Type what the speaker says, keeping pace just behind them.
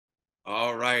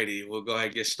All righty, we'll go ahead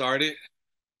and get started.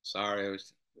 Sorry, I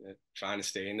was trying to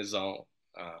stay in the zone,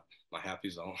 uh, my happy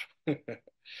zone.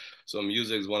 So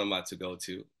music is one of my to-go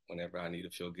to whenever I need to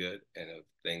feel good and if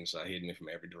things are hitting me from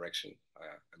every direction. I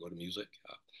go to music.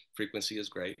 Frequency is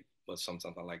great, but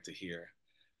sometimes I like to hear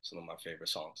some of my favorite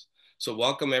songs. So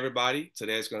welcome everybody.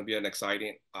 Today is going to be an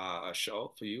exciting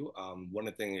show for you. One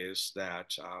of the things is that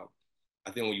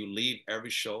I think when you leave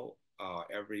every show,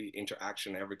 every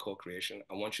interaction, every co-creation,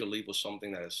 I want you to leave with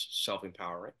something that is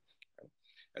self-empowering.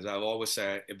 As I've always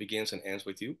said, it begins and ends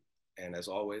with you. And as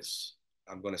always,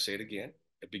 I'm going to say it again,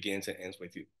 it begins and ends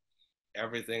with you.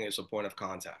 Everything is a point of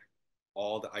contact.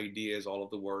 All the ideas, all of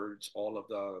the words, all of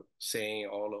the saying,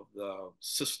 all of the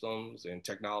systems and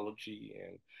technology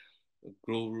and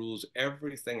gurus,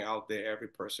 everything out there, every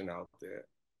person out there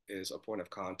is a point of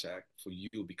contact for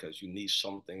you because you need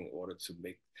something in order to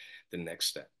make the next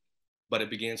step. But it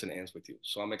begins and ends with you.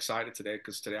 So I'm excited today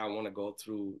because today I want to go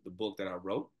through the book that I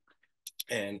wrote.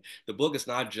 And the book is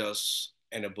not just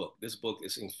in a book. This book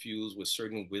is infused with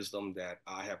certain wisdom that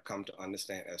I have come to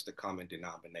understand as the common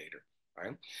denominator.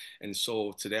 Right. And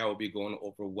so today I will be going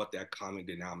over what that common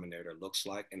denominator looks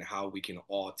like and how we can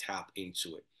all tap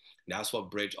into it. And that's what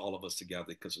bridge all of us together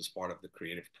because it's part of the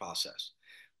creative process.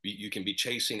 You can be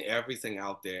chasing everything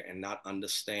out there and not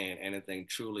understand anything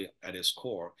truly at its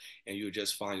core, and you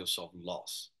just find yourself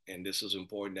lost. And this is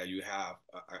important that you have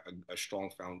a strong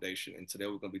foundation. And today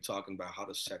we're going to be talking about how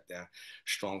to set that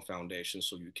strong foundation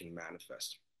so you can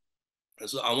manifest. And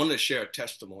so I wanted to share a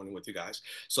testimony with you guys.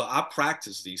 So I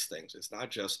practice these things. It's not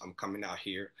just I'm coming out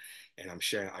here and I'm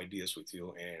sharing ideas with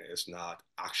you, and it's not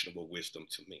actionable wisdom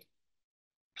to me.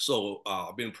 So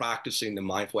I've been practicing the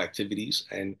mindful activities,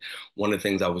 and one of the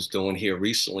things I was doing here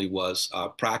recently was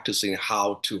practicing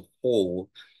how to hold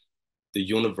the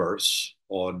universe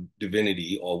or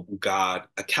divinity or God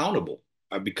accountable.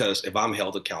 Because if I'm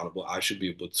held accountable, I should be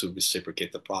able to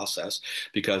reciprocate the process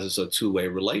because it's a two-way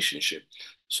relationship.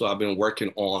 So I've been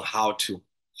working on how to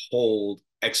hold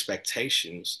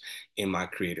expectations in my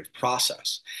creative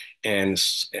process. And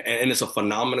it's a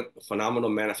phenomenal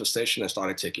manifestation that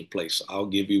started taking place. I'll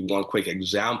give you one quick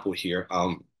example here.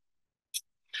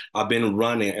 I've been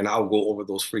running, and I'll go over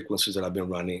those frequencies that I've been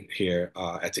running here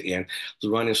at the end.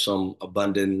 Running some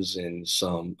abundance and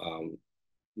some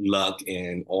luck,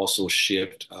 and also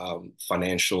shift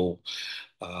financial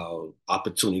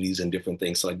opportunities and different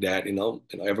things like that.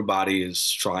 Everybody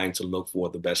is trying to look for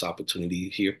the best opportunity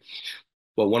here.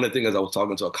 But one of the things I was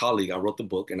talking to a colleague, I wrote the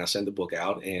book and I sent the book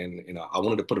out, and I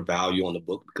wanted to put a value on the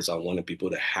book because I wanted people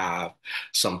to have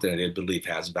something that they believe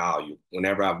has value.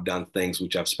 Whenever I've done things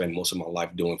which I've spent most of my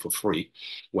life doing for free,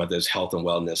 whether it's health and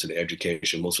wellness and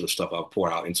education, most of the stuff I've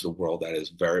poured out into the world that is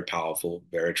very powerful,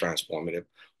 very transformative,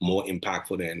 more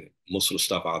impactful than most of the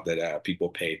stuff out there that people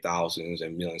pay thousands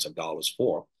and millions of dollars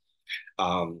for.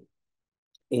 Um,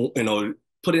 you know,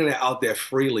 Putting it out there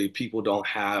freely, people don't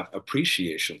have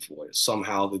appreciation for it.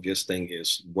 Somehow this thing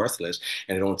is worthless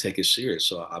and they don't take it serious.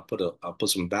 So I put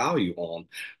some value on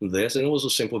this, and it was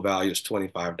a simple value. It's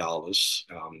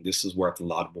 $25. This is worth a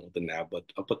lot more than that, but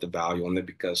I put the value on it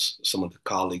because some of the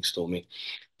colleagues told me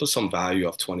put some value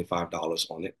of $25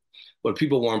 on it. But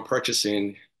people weren't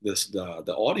purchasing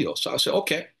the audio. So I said,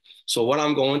 okay. So what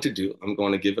I'm going to do, I'm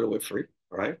going to give it away free,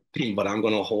 right? But I'm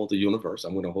going to hold the universe.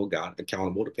 I'm going to hold God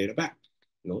accountable to pay it back.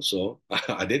 So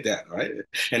I did that, right?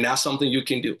 And that's something you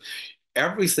can do.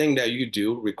 Everything that you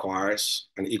do requires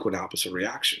an equal and opposite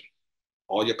reaction.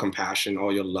 All your compassion,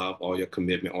 all your love, all your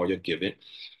commitment, all your giving.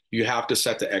 You have to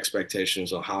set the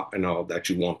expectations of how and all that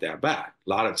you want that back. A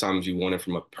lot of times you want it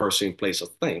from a person, place, or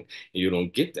thing, and you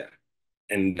don't get that.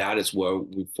 And that is where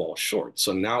we fall short.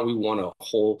 So now we want to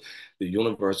hold the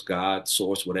universe, God,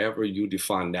 source, whatever you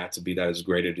define that to be that is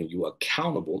greater than you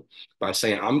accountable by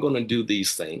saying, I'm going to do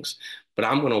these things, but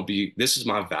this is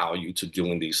my value to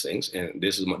doing these things. And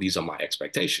these are my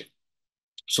expectations.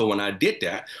 So when I did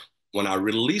that, when I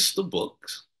released the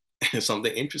books,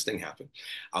 something interesting happened.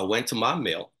 I went to my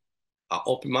mail. I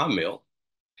opened my mail.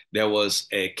 There was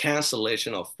a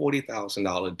cancellation of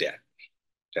 $40,000 debt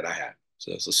that I had.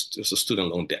 So it's a student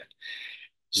loan debt.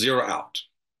 Zero out.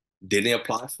 Didn't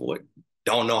apply for it.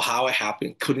 Don't know how it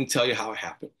happened. Couldn't tell you how it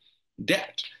happened.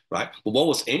 Debt, right? But what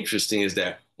was interesting is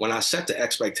that when I set the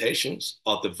expectations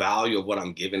of the value of what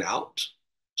I'm giving out,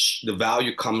 the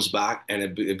value comes back and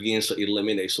it begins to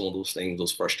eliminate some of those things,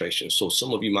 those frustrations. So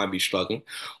some of you might be struggling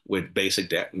with basic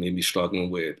debt, maybe struggling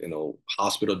with,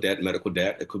 hospital debt, medical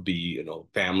debt. It could be,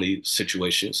 family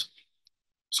situations.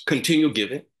 So continue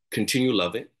giving, continue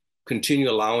loving, continue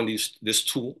allowing this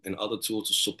tool and other tools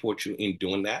to support you in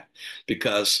doing that.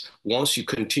 Because once you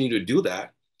continue to do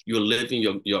that, You're living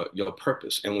your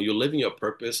purpose. And when you're living your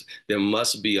purpose, there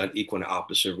must be an equal and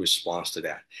opposite response to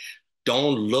that.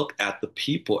 Don't look at the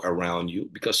people around you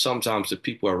because sometimes the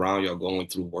people around you are going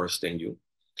through worse than you.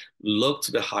 Look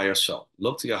to the higher self,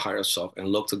 look to your higher self, and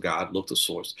look to God, look to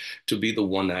source to be the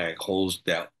one that holds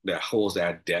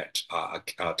that debt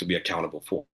to be accountable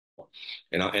for.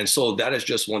 And so that is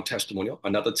just one testimonial.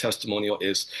 Another testimonial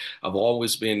is I've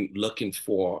always been looking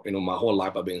for, my whole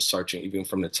life I've been searching, even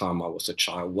from the time I was a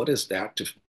child. What is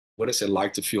it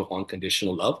like to feel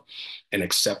unconditional love and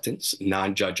acceptance,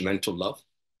 non-judgmental love?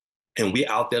 And we're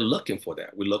out there looking for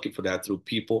that. We're looking for that through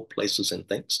people, places, and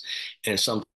things. And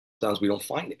sometimes we don't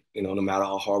find it. No matter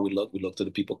how hard we look to the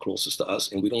people closest to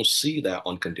us, and we don't see that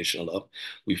unconditional love.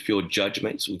 We feel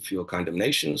judgments, we feel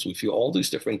condemnations, we feel all these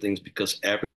different things because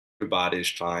everybody is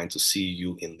trying to see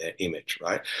you in their image,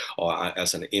 right? Or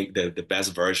as the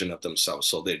best version of themselves.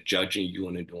 So they're judging you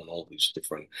and they're doing all these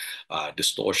different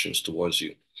distortions towards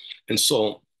you. And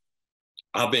so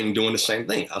I've been doing the same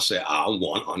thing. I say, I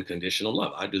want unconditional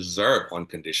love. I deserve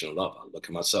unconditional love. I look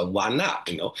at myself, why not?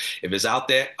 If it's out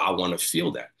there, I want to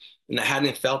feel that. And I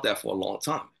hadn't felt that for a long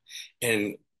time.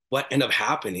 And what ended up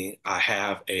happening, I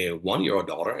have a 1-year-old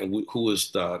daughter, and who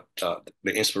is the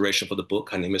inspiration for the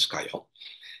book. Her name is Kyle.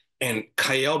 And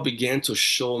Kyle began to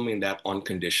show me that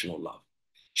unconditional love.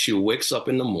 She wakes up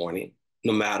in the morning,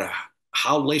 no matter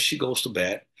how late she goes to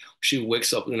bed, she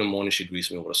wakes up in the morning, she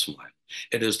greets me with a smile.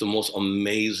 It is the most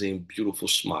amazing, beautiful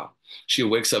smile. She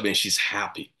wakes up and she's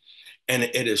happy. And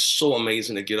it is so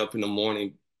amazing to get up in the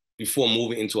morning before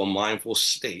moving into a mindful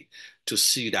state to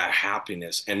see that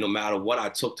happiness. And no matter what I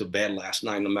took to bed last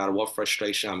night, no matter what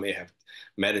frustration I may have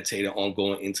meditated on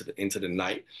going into the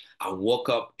night, I woke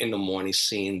up in the morning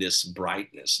seeing this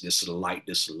brightness, this light,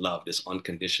 this love, this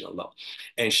unconditional love.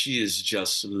 And she is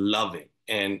just loving.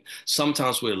 And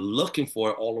sometimes we're looking for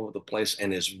it all over the place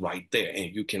and it's right there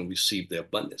and you can receive the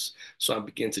abundance. So I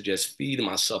begin to just feed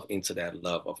myself into that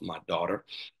love of my daughter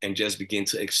and just begin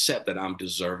to accept that I'm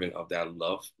deserving of that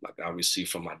love like I receive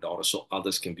from my daughter so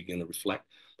others can begin to reflect.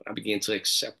 But I begin to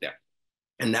accept that.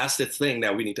 And that's the thing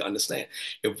that we need to understand.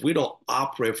 If we don't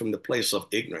operate from the place of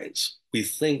ignorance, we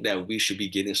think that we should be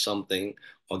getting something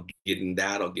or getting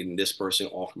that or getting this person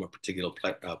off from a particular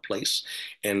place.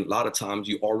 And a lot of times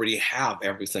you already have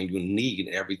everything you need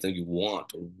and everything you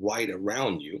want right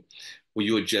around you, where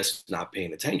you're just not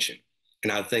paying attention.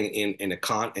 And I think in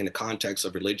the context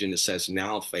of religion, it says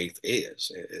now faith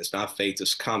is. It's not faith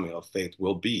is coming or faith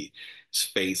will be.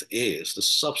 Faith is the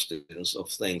substance of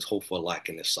things hoped for, like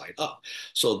in the sight of.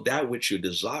 So that which you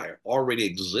desire already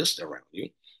exists around you.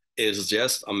 Is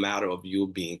just a matter of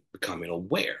you becoming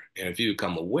aware. And if you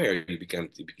become aware, you begin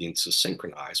to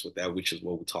synchronize with that, which is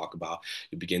what we talk about.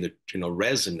 You begin to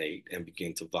resonate and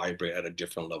begin to vibrate at a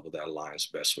different level that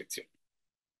aligns best with you.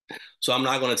 So I'm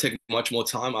not going to take much more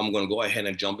time. I'm going to go ahead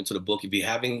and jump into the book. If you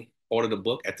haven't ordered the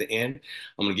book at the end,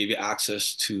 I'm going to give you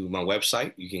access to my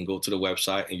website. You can go to the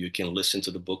website and you can listen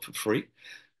to the book for free.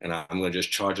 And I'm going to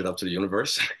just charge it up to the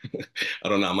universe. I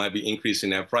don't know. I might be increasing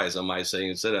that price. I might say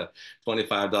instead of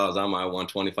 $25, I might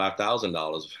want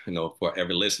 $25,000, for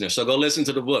every listener. So go listen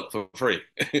to the book for free.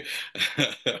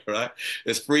 Right?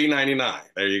 It's free 99.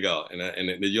 There you go.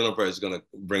 And the universe is going to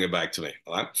bring it back to me.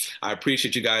 All right. I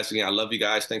appreciate you guys again. I love you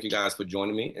guys. Thank you guys for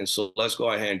joining me. And so let's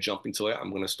go ahead and jump into it. I'm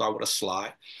going to start with a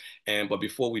slide. But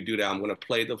before we do that, I'm going to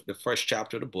play the first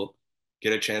chapter of the book.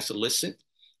 Get a chance to listen.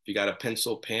 If you got a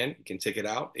pencil, pen, you can take it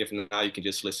out. If not, you can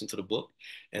just listen to the book.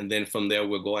 And then from there,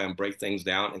 we'll go ahead and break things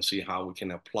down and see how we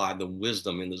can apply the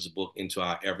wisdom in this book into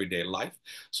our everyday life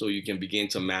so you can begin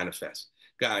to manifest.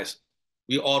 Guys,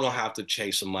 we all don't have to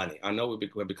chase money. I know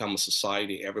we've become a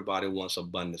society. Everybody wants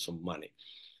abundance of money.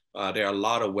 There are a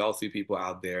lot of wealthy people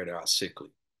out there that are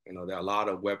sickly. There are a lot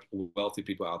of wealthy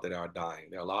people out there that are dying.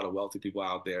 There are a lot of wealthy people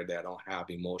out there that don't have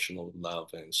emotional love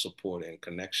and support and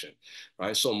connection,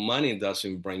 right? So money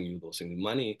doesn't bring you those things.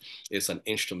 Money is an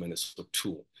instrument, it's a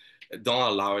tool.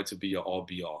 Don't allow it to be your all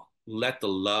be all. Let the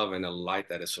love and the light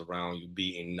that is around you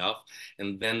be enough.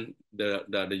 And then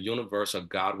the universe or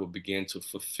God will begin to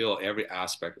fulfill every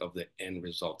aspect of the end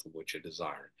result of what you're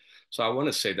desiring. So I want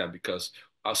to say that because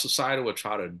our society will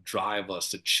try to drive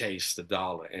us to chase the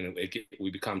dollar and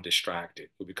we become distracted.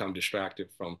 We become distracted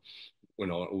from, we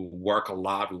work a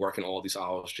lot. We work in all these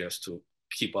hours just to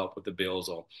keep up with the bills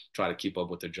or try to keep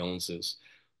up with the Joneses.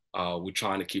 We're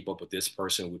trying to keep up with this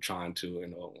person. We're trying to,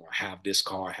 have this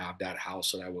car, have that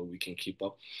house so that way we can keep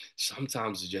up.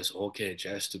 Sometimes it's just okay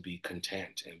just to be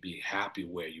content and be happy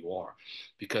where you are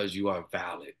because you are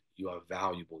valid. You are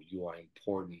valuable. You are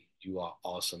important. You are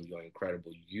awesome. You are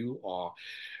incredible. You are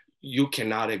you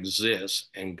cannot exist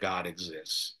and God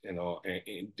exists, you know,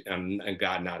 and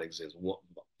God not exist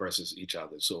versus each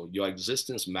other. So your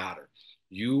existence matter.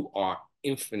 You are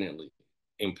infinitely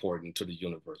important to the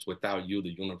universe. Without you,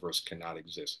 the universe cannot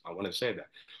exist. I want to say that.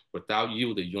 Without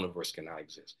you, the universe cannot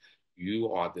exist.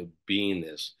 You are the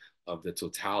beingness of the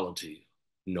totality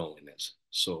knowingness.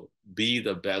 So be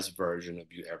the best version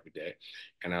of you every day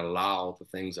and allow the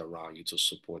things around you to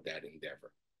support that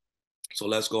endeavor. So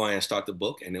let's go ahead and start the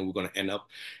book, and then we're going to end up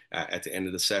at the end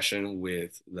of the session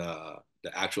with the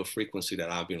actual frequency that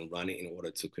I've been running in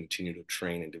order to continue to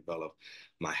train and develop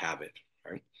my habit.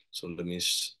 All right. So let me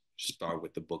start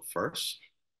with the book first.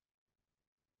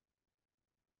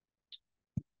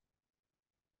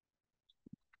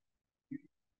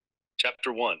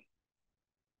 Chapter 1.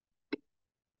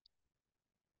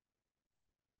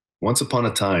 Once upon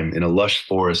a time, in a lush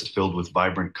forest filled with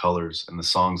vibrant colors and the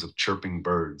songs of chirping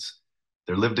birds,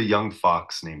 there lived a young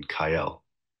fox named Kael.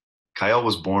 Kael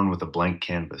was born with a blank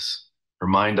canvas, her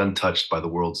mind untouched by the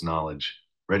world's knowledge,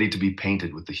 ready to be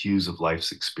painted with the hues of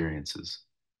life's experiences.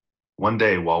 One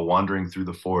day, while wandering through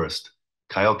the forest,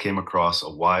 Kael came across a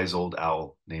wise old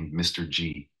owl named Mr.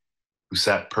 G, who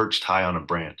sat perched high on a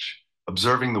branch,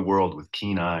 observing the world with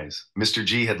keen eyes. Mr.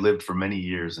 G had lived for many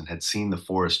years and had seen the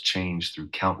forest change through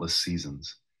countless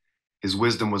seasons. His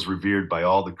wisdom was revered by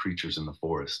all the creatures in the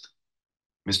forest.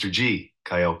 Mr. G,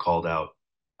 Kael called out,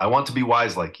 I want to be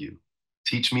wise like you.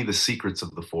 Teach me the secrets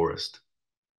of the forest.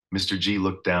 Mr. G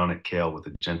looked down at Kael with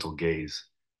a gentle gaze.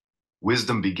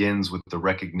 Wisdom begins with the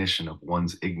recognition of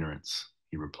one's ignorance,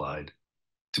 he replied.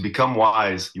 To become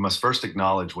wise, you must first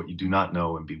acknowledge what you do not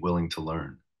know and be willing to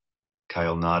learn.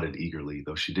 Kael nodded eagerly,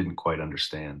 though she didn't quite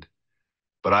understand.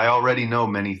 But I already know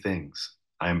many things.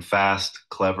 I am fast,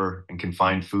 clever, and can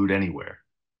find food anywhere.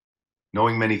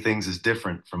 Knowing many things is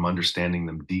different from understanding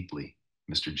them deeply,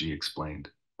 Mr. G explained.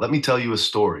 Let me tell you a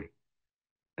story.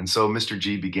 And so Mr.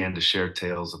 G began to share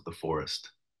tales of the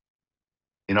forest.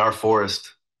 In our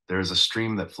forest, there is a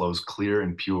stream that flows clear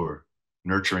and pure,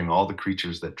 nurturing all the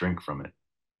creatures that drink from it.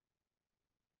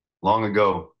 Long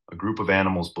ago, a group of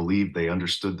animals believed they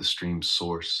understood the stream's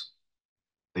source.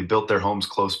 They built their homes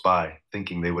close by,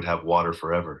 thinking they would have water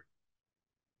forever.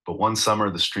 But one summer,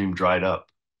 the stream dried up,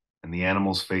 and the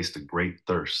animals faced a great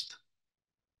thirst.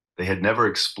 They had never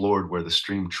explored where the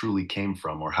stream truly came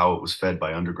from or how it was fed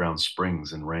by underground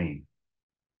springs and rain.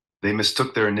 They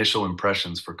mistook their initial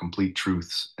impressions for complete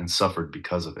truths and suffered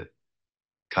because of it.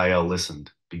 Kael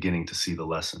listened, beginning to see the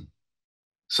lesson.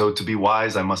 So to be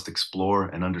wise, I must explore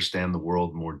and understand the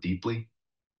world more deeply?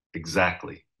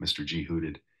 Exactly, Mr. G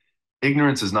hooted.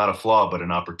 Ignorance is not a flaw, but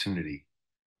an opportunity.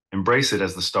 Embrace it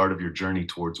as the start of your journey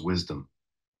towards wisdom.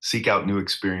 Seek out new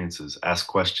experiences, ask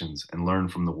questions, and learn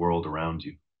from the world around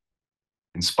you.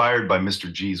 Inspired by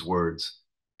Mr. G's words,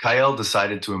 Kael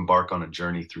decided to embark on a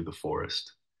journey through the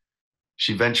forest.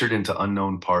 She ventured into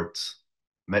unknown parts,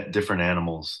 met different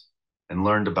animals, and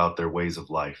learned about their ways of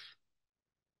life.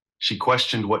 She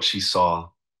questioned what she saw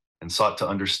and sought to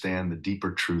understand the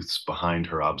deeper truths behind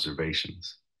her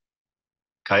observations.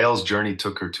 Kael's journey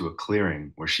took her to a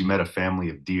clearing where she met a family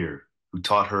of deer who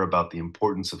taught her about the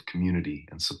importance of community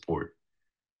and support.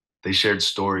 They shared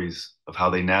stories of how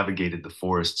they navigated the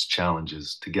forest's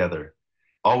challenges together,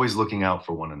 always looking out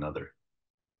for one another.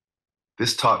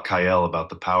 This taught Kael about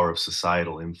the power of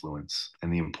societal influence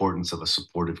and the importance of a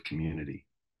supportive community.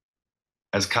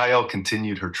 As Kael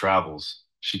continued her travels,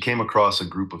 she came across a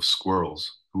group of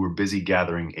squirrels who were busy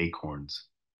gathering acorns.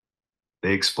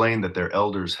 They explained that their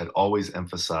elders had always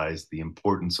emphasized the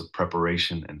importance of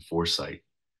preparation and foresight.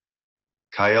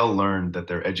 Kael learned that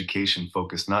their education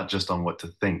focused not just on what to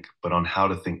think, but on how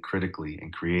to think critically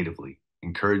and creatively,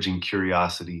 encouraging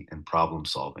curiosity and problem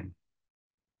solving.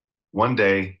 One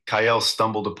day, Kael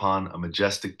stumbled upon a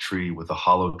majestic tree with a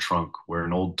hollow trunk where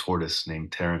an old tortoise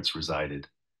named Terence resided.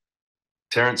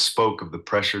 Terence spoke of the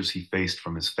pressures he faced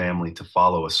from his family to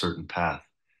follow a certain path,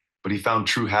 but he found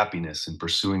true happiness in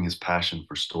pursuing his passion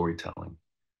for storytelling.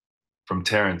 From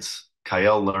Terence,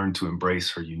 Kael learned to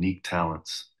embrace her unique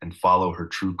talents and follow her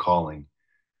true calling,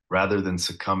 rather than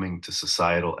succumbing to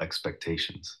societal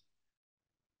expectations.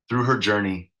 Through her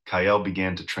journey, Kael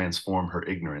began to transform her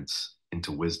ignorance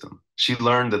into wisdom. She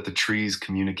learned that the trees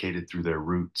communicated through their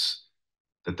roots,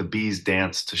 that the bees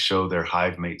danced to show their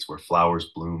hive mates where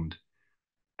flowers bloomed,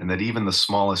 and that even the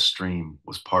smallest stream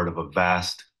was part of a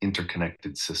vast,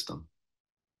 interconnected system.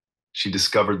 She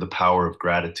discovered the power of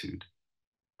gratitude,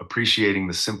 appreciating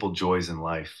the simple joys in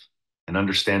life, and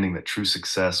understanding that true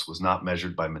success was not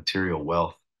measured by material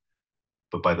wealth,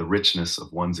 but by the richness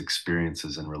of one's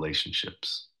experiences and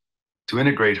relationships. To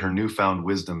integrate her newfound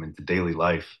wisdom into daily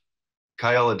life,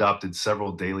 Kyle adopted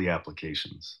several daily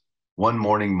applications. One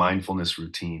morning mindfulness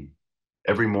routine.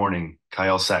 Every morning,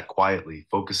 Kyle sat quietly,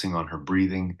 focusing on her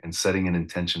breathing and setting an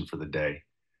intention for the day.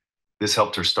 This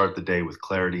helped her start the day with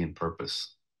clarity and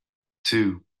purpose.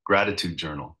 Two, gratitude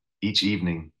journal. Each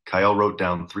evening, Kyle wrote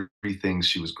down three things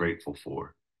she was grateful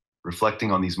for.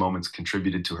 Reflecting on these moments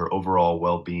contributed to her overall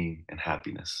well being and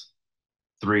happiness.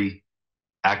 Three,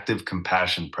 active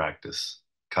compassion practice.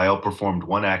 Kyle performed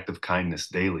one act of kindness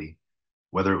daily,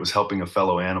 whether it was helping a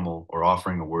fellow animal or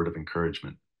offering a word of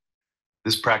encouragement.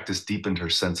 This practice deepened her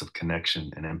sense of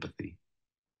connection and empathy.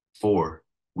 Four,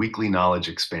 weekly knowledge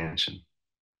expansion.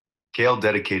 Kale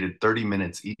dedicated 30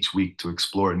 minutes each week to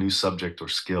explore a new subject or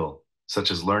skill,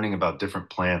 such as learning about different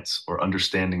plants or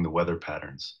understanding the weather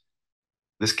patterns.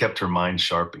 This kept her mind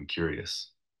sharp and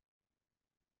curious.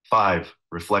 Five,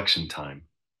 reflection time.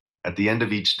 At the end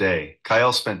of each day,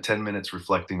 Kyle spent 10 minutes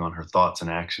reflecting on her thoughts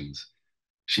and actions.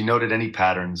 She noted any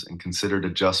patterns and considered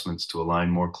adjustments to align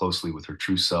more closely with her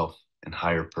true self and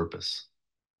higher purpose.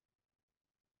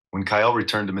 When Kyle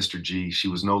returned to Mr. G, she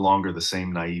was no longer the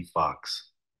same naive fox.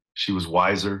 She was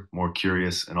wiser, more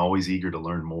curious, and always eager to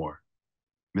learn more.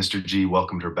 Mr. G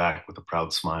welcomed her back with a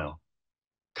proud smile.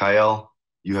 Kyle,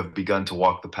 you have begun to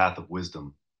walk the path of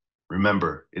wisdom.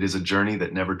 Remember, it is a journey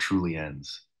that never truly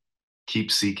ends.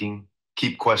 Keep seeking,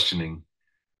 keep questioning,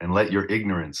 and let your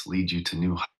ignorance lead you to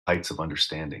new heights of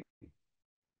understanding.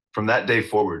 From that day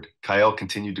forward, Kyle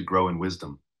continued to grow in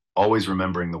wisdom, always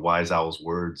remembering the wise owl's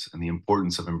words and the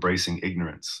importance of embracing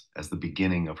ignorance as the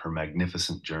beginning of her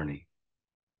magnificent journey.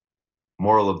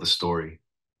 Moral of the story: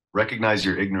 recognize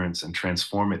your ignorance and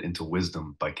transform it into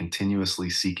wisdom by continuously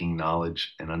seeking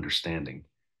knowledge and understanding.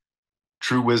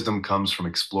 True wisdom comes from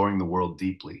exploring the world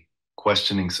deeply,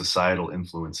 questioning societal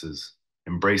influences,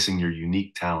 embracing your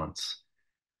unique talents,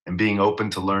 and being open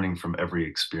to learning from every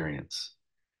experience.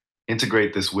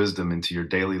 Integrate this wisdom into your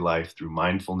daily life through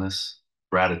mindfulness,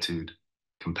 gratitude,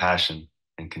 compassion,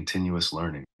 and continuous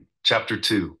learning. Chapter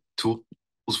 2: Tools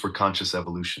for Conscious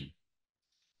Evolution.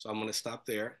 So I'm going to stop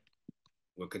there.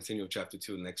 We'll continue with chapter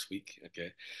 2 next week.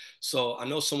 Okay. So I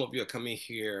know some of you are coming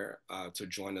here to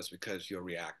join us because you're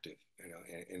reactive,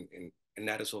 and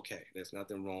that is okay. There's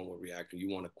nothing wrong with reacting. You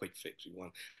want a quick fix.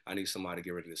 I need somebody to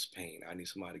get rid of this pain. I need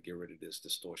somebody to get rid of this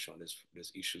distortion,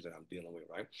 this issues that I'm dealing with,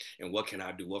 right? And what can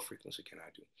I do? What frequency can I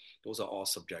do? Those are all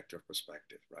subjective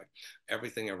perspective, right?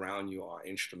 Everything around you are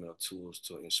instrumental tools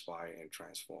to inspire and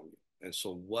transform you. And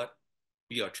so what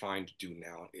we are trying to do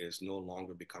now is no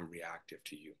longer become reactive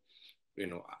to you.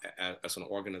 As an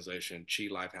organization, Qi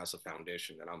Life has a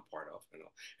foundation that I'm part of,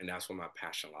 and that's where my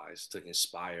passion lies, to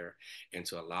inspire and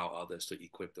to allow others to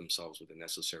equip themselves with the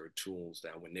necessary tools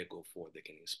that when they go forward, they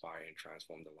can inspire and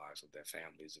transform the lives of their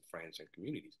families and friends and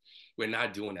communities. We're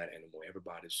not doing that anymore.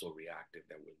 Everybody's so reactive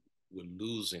that we're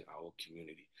losing our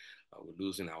community. We're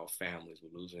losing our families.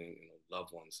 We're losing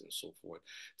loved ones and so forth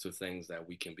to things that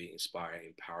we can be inspired,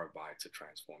 empowered by to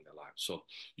transform their lives. So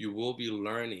you will be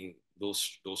learning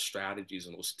those strategies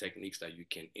and those techniques that you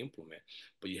can implement,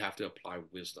 but you have to apply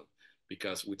wisdom,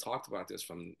 because we talked about this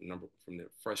from the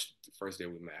first day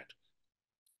we met.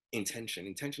 Intention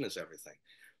is everything,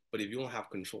 but if you don't have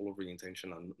control over your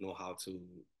intention and know how to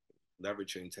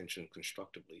leverage your intention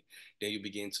constructively, then you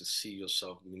begin to see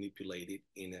yourself manipulated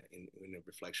in a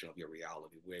reflection of your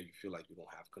reality, where you feel like you don't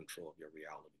have control of your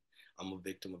reality. I'm a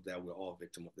victim of that. We're all a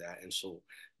victim of that. And so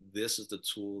this is the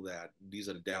tool these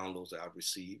are the downloads that I've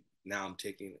received. Now I'm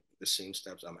taking the same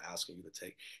steps I'm asking you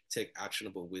to take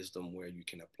actionable wisdom where you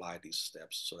can apply these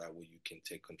steps so that way you can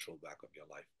take control back of your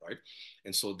life, right?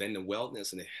 And so then the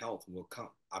wellness and the health will come.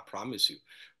 I promise you.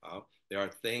 There are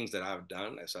things that I've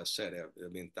done. As I said, there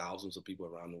have been thousands of people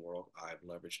around the world. I've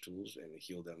leveraged tools and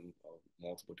healed them of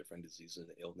multiple different diseases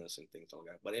and illness and things like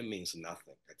that. But it means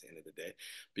nothing at the end of the day,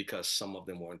 because some of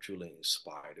them weren't truly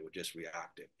inspired. They were just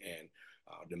reactive. And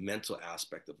the mental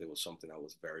aspect of it was something that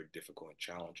was very difficult and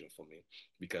challenging for me,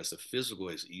 because the physical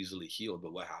is easily healed,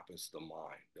 but what happens to the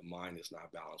mind? The mind is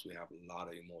not balanced. We have a lot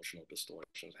of emotional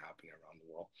distortions happening around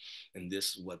the world, and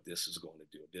this is what this is going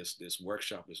to do. This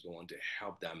workshop is going to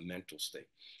help that mental state,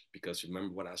 because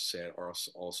remember what I said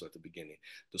also at the beginning: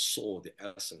 the soul, the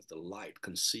essence, the light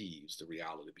conceives the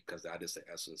reality, because that is the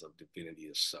essence of divinity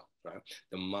itself, right?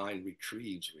 The mind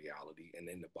retrieves reality, and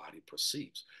then the body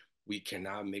perceives. We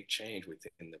cannot make change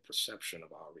within the perception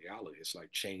of our reality. It's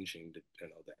like changing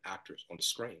the actors on the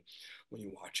screen. When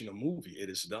you're watching a movie,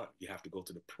 it is done. You have to go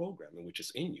to the programming which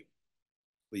is in you,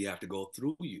 but you have to go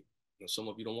through you. Some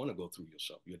of you don't want to go through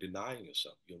yourself. You're denying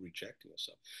yourself. You're rejecting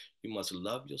yourself. You must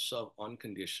love yourself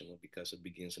unconditionally, because it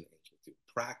begins and ends with you.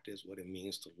 Practice what it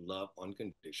means to love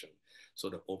unconditionally, so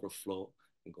the overflow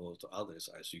and go to others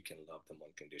as you can love them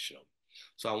unconditionally.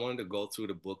 So I wanted to go through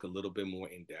the book a little bit more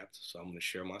in depth. So I'm going to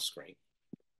share my screen.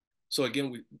 So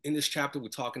again, in this chapter, we're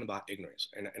talking about ignorance.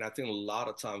 And I think a lot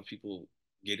of times people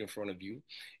get in front of you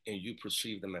and you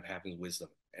perceive them as having wisdom.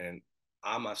 And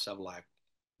I myself lack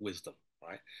wisdom,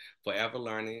 right? Forever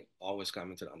learning, always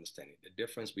coming to the understanding. The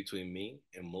difference between me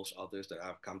and most others that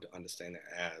I've come to understand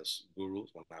as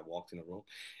gurus when I walked in the room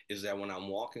is that when I'm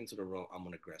walking to the room, I'm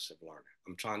an aggressive learner.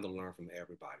 I'm trying to learn from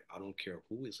everybody. I don't care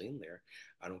who is in there.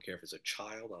 I don't care if it's a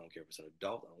child. I don't care if it's an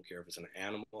adult. I don't care if it's an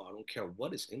animal. I don't care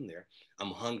what is in there.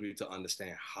 I'm hungry to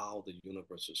understand how the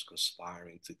universe is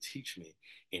conspiring to teach me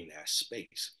in that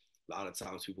space. A lot of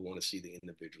times people want to see the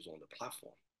individuals on the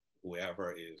platform,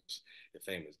 whoever is the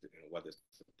famous, whether it's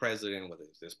the president, whether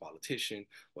it's this politician,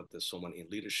 whether it's someone in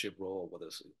leadership role, whether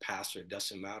it's a pastor, it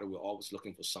doesn't matter. We're always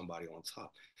looking for somebody on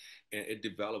top. And it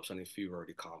develops an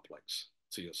inferiority complex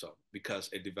to yourself because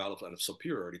it develops a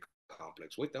superiority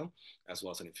complex with them as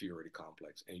well as an inferiority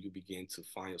complex. And you begin to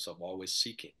find yourself always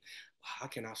seeking, how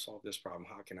can I solve this problem?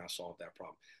 How can I solve that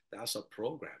problem? That's a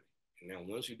programming. And then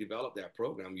once you develop that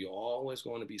program, you're always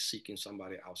going to be seeking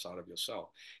somebody outside of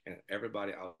yourself. And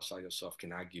everybody outside yourself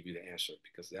cannot give you the answer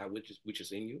because that which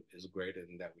is in you is greater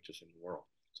than that which is in the world.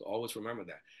 So always remember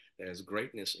that there's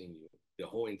greatness in you. The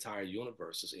whole entire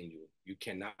universe is in you. You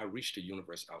cannot reach the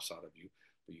universe outside of you,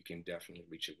 but you can definitely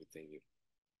reach it within you.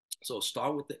 So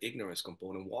start with the ignorance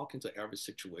component, walk into every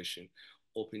situation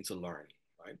open to learning,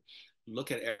 right?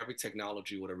 Look at every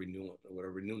technology with a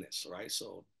renewness, right?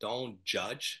 So don't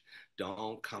judge,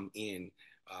 don't come in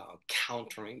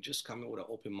countering, just come in with an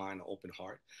open mind, an open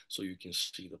heart, so you can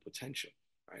see the potential,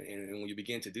 right? And when you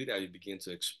begin to do that, you begin to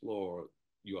explore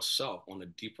yourself on a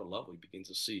deeper level. You begin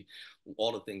to see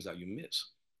all the things that you miss.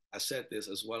 I said this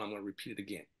as well. I'm going to repeat it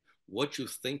again. What you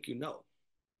think you know,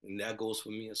 and that goes for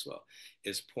me as well,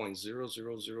 is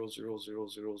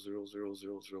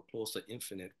 0.00000000000 close to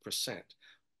infinite percent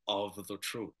of the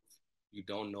truth. You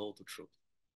don't know the truth.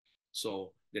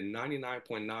 So the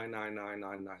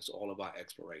 99.99999 is all about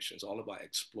exploration. It's all about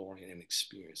exploring and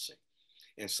experiencing.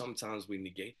 And sometimes we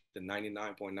negate the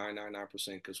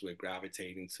 99.999% because we're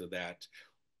gravitating to that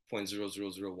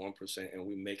 0.0001% and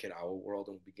we make it our world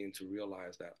and we begin to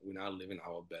realize that we're not living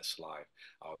our best life,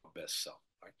 our best self,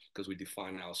 right? Because we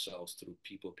define ourselves through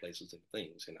people, places, and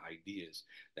things and ideas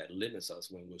that limits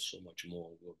us when we're so much more,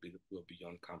 we're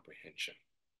beyond comprehension.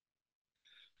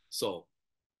 So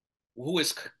who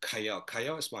is Kyle?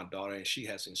 Kyle is my daughter, and she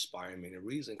has inspired me. And the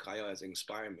reason Kyle has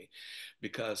inspired me,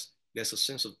 because there's a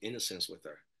sense of innocence with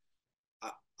her.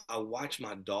 I, I watch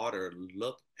my daughter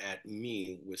look at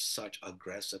me with such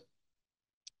aggressive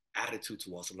attitude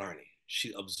towards learning.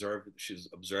 She's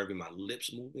observing my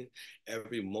lips moving,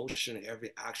 every motion,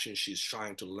 every action she's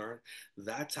trying to learn.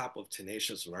 That type of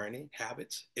tenacious learning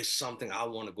habits is something I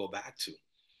want to go back to.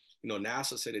 You know,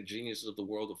 NASA said the geniuses of the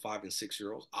world are 5 and 6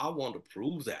 year olds. I want to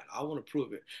prove that. I want to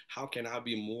prove it. How can I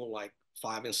be more like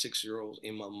 5 and 6 year olds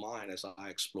in my mind as I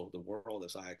explore the world,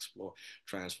 as I explore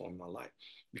transforming my life?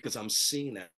 Because I'm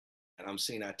seeing that, and I'm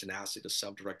seeing that tenacity, the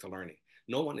self-directed learning.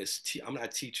 No one is. I'm not a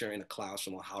teacher in a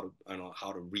classroom on how to,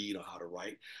 how to read or how to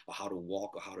write or how to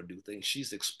walk or how to do things.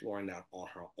 She's exploring that on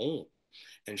her own,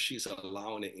 and she's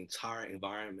allowing the entire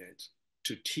environment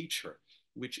to teach her,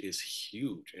 which is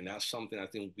huge. And that's something I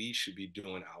think we should be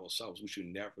doing ourselves. We should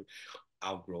never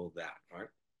outgrow that, right?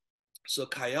 So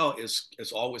Kyle is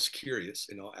always curious,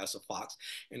 as a fox.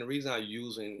 And the reason I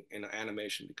use in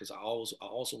animation because I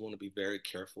also want to be very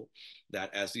careful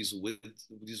that as these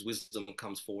wisdom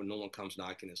comes forward, no one comes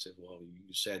knocking and says, "Well,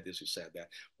 you said this, you said that."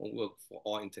 Well, for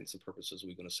all intents and purposes,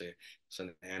 we're going to say it's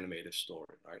an animated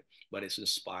story, right? But it's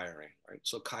inspiring, right?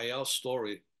 So Kyle's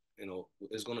story,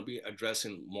 is going to be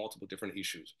addressing multiple different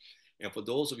issues. And for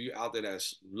those of you out there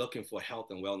that's looking for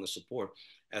health and wellness support,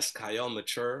 as Kyle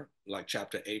mature, like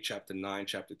chapter 8, chapter 9,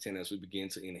 chapter 10, as we begin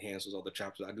to enhance those other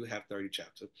chapters, I do have 30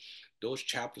 chapters. Those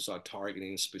chapters are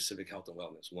targeting specific health and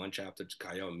wellness. One chapter,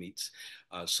 Kyle meets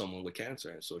someone with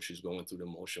cancer. And so she's going through the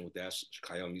motion with that.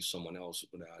 Kyle meets someone else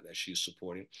that she's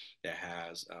supporting that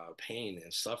has pain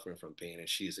and suffering from pain. And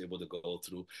she's able to go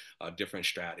through different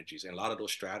strategies. And a lot of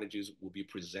those strategies will be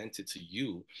presented to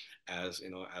you as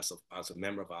a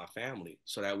member of our family.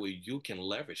 So that way you can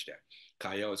leverage that.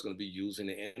 Kyle is going to be using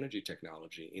the energy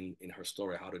technology in her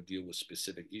story, how to deal with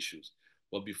specific issues.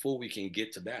 But before we can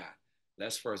get to that,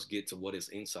 let's first get to what is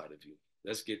inside of you.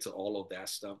 Let's get to all of that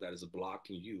stuff that is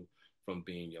blocking you from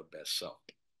being your best self.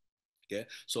 Okay.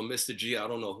 So Mr. G, I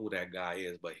don't know who that guy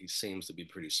is, but he seems to be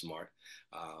pretty smart.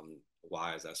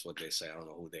 Wise, that's what they say. I don't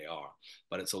know who they are.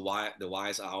 But it's the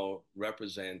wise owl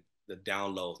represent the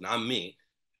downloads, not me.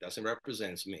 Doesn't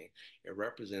represent me. It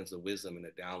represents the wisdom and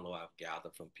the download I've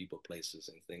gathered from people, places,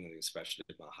 and things, especially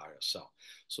my higher self.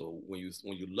 So when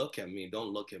you look at me,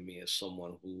 don't look at me as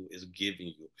someone who is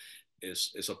giving you.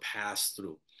 It's a pass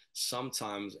through.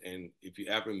 Sometimes, and if you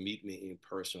ever meet me in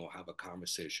person or have a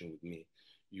conversation with me,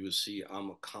 you will see I'm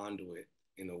a conduit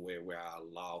in a way where I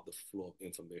allow the flow of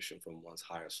information from one's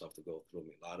higher self to go through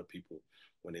me. A lot of people,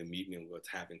 when they meet me and we're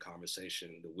having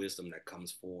conversation, the wisdom that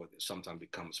comes forward sometimes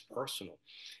becomes personal.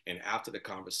 And after the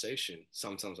conversation,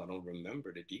 sometimes I don't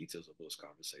remember the details of those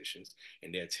conversations,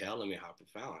 and they're telling me how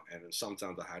profound. And then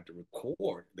sometimes I had to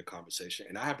record the conversation,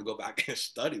 and I have to go back and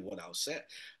study what I said.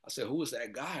 I said, "Who was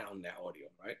that guy on that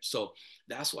audio?" Right? So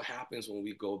that's what happens when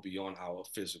we go beyond our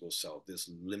physical self, this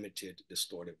limited,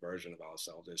 distorted version of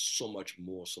ourselves. There's so much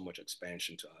more, so much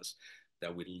expansion to us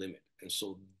that we limit. And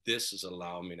so this is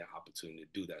allowing me the opportunity to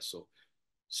do that. So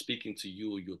speaking to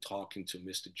you, you're talking to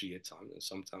Mr. G at times, and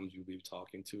sometimes you'll be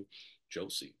talking to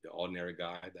Jossie, the ordinary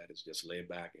guy that is just laid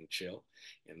back and chill.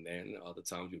 And then other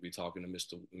times you'll be talking to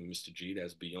Mr. G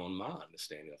that's beyond my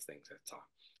understanding of things at the time.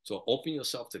 So open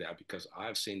yourself to that, because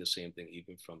I've seen the same thing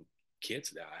even from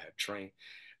kids that I have trained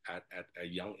at a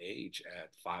young age,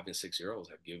 at 5 and 6 year olds,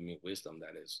 have given me wisdom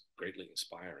that is greatly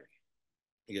inspiring.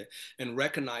 Yeah. And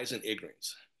recognizing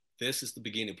ignorance. This is the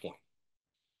beginning point.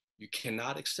 You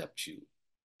cannot accept you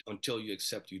until you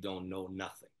accept you don't know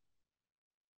nothing.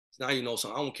 So now you know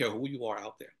something. I don't care who you are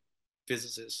out there,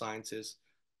 physicist, scientist,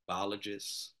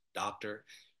 biologist, doctor,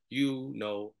 you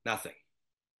know nothing,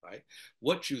 right?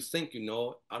 What you think you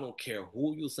know, I don't care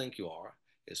who you think you are,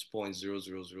 is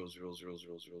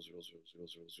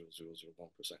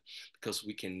 0.000000000000001%, because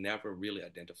we can never really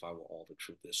identify with all the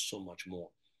truth. There's so much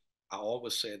more. I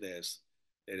always say there's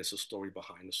a story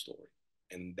behind the story,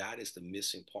 and that is the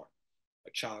missing part.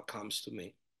 A child comes to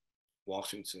me,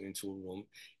 walks into a room,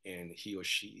 and he or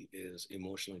she is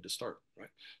emotionally disturbed, right?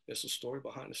 There's a story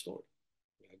behind the story.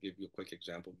 I'll give you a quick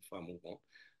example before I move on.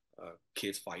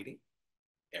 Kids fighting.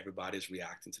 Everybody's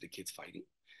reacting to the kids fighting.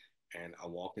 And I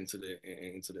walk into the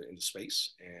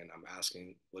space, and I'm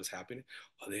asking what is happening.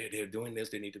 Oh, they're doing this.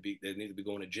 They need to be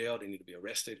going to jail. They need to be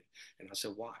arrested. And I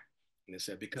said, why? And they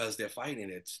said, because they're fighting.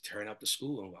 It's tearing up the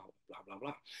school and blah blah blah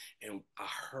blah. And I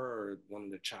heard one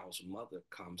of the child's mother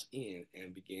comes in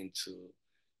and begin to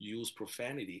use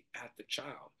profanity at the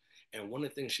child. And one of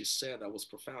the things she said that was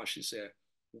profound. She said,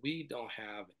 "We don't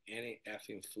have any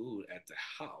effing food at the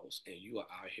house, and you are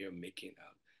out here making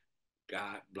up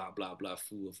God, blah, blah, blah,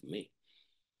 fool of me."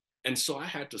 And so I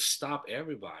had to stop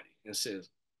everybody and says,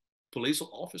 police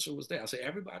officer was there. I said,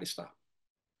 everybody stop.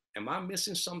 Am I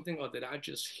missing something, or did I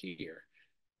just hear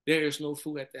there is no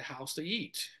food at the house to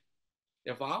eat?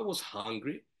 If I was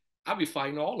hungry, I'd be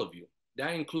fighting all of you.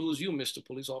 That includes you, Mr.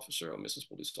 Police Officer or Mrs.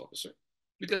 Police Officer,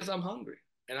 because I'm hungry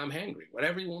and I'm hangry,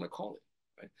 whatever you want to call it.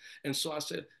 Right? And so I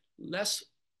said, let's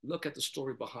look at the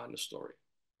story behind the story.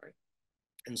 Right?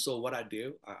 And so what I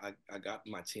did, I got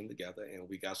my team together, and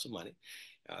we got some money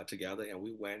together, and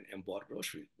we went and bought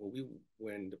groceries.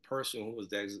 When the person who was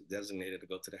designated to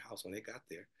go to the house, when they got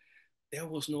there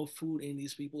was no food in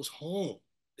these people's home.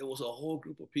 There was a whole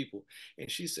group of people, and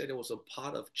she said there was a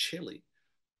pot of chili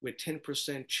with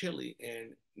 10% chili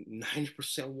and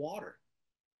 90% water.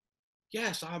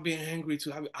 Yes, I'll be angry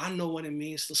too. I know what it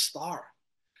means to starve.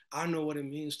 I know what it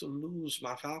means to lose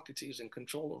my faculties and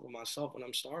control over myself when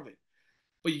I'm starving.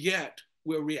 But yet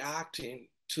we're reacting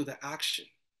to the action,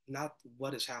 not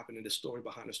what is happening, the story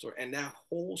behind the story. And that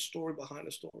whole story behind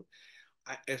the story,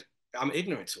 I, I'm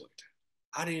ignorant to it.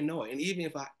 I didn't know it. And even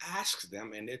if I asked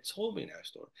them and they told me that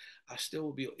story, I still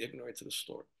would be ignorant to the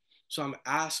story. So I'm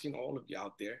asking all of you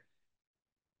out there,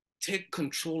 take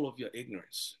control of your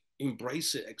ignorance,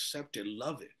 embrace it, accept it,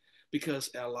 love it, because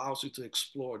it allows you to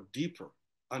explore deeper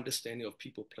understanding of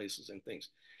people, places, and things.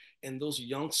 And those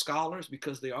young scholars,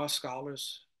 because they are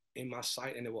scholars in my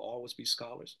sight, and they will always be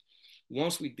scholars.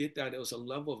 Once we did that, there was a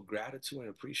level of gratitude and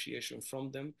appreciation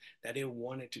from them, that they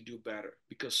wanted to do better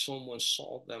because someone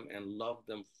saw them and loved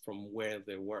them from where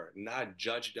they were, not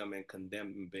judge them and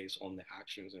condemn them based on the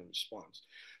actions and response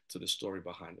to the story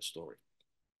behind the story.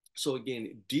 So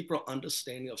again, deeper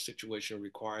understanding of situation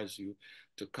requires you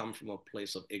to come from a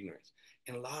place of ignorance.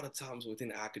 And a lot of times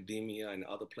within academia and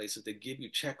other places, they give you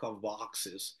check off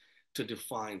boxes to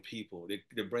define people.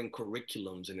 They bring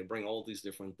curriculums and they bring all these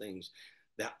different things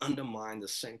that undermine the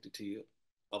sanctity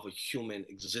of a human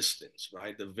existence,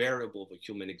 right? The variable of a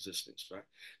human existence, right?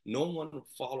 No one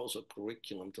follows a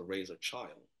curriculum to raise a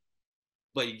child.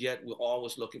 but yet we're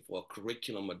always looking for a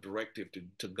curriculum, a directive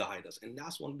to guide us. And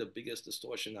that's one of the biggest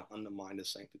distortions that undermine the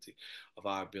sanctity of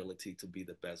our ability to be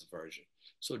the best version.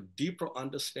 So deeper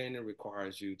understanding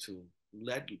requires you to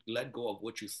let go of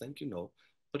what you think you know,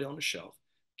 put it on the shelf,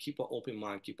 keep an open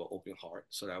mind, keep an open heart,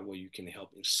 so that way you can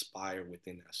help inspire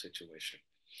within that situation.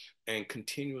 And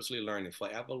continuously learning,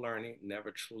 forever learning,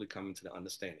 never truly coming to the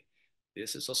understanding.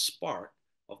 This is a spark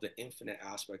of the infinite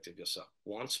aspect of yourself.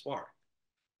 One spark.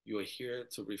 You are here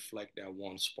to reflect that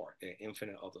one spark, an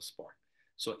infinite other spark.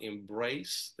 So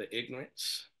embrace the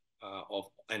ignorance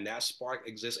and that spark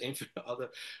exists, infinite other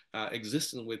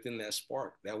existence within that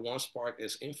spark. That one spark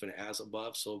is infinite, as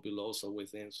above, so below, so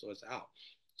within, so it's out.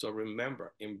 So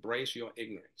remember, embrace your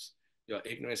ignorance. Your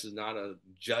ignorance is not a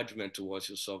judgment towards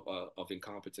yourself of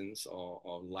incompetence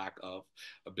or lack of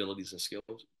abilities and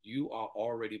skills. You are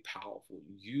already powerful.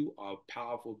 You are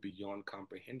powerful beyond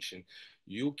comprehension.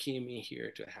 You came in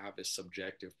here to have a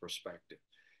subjective perspective.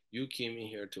 You came in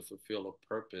here to fulfill a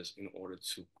purpose in order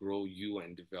to grow you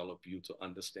and develop you to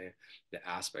understand the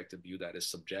aspect of you that is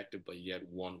subjective, but yet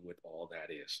one with all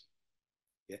that is.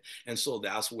 Yeah. And so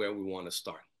that's where we want to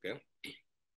start. Okay.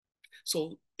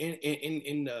 So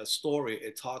in the story,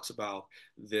 it talks about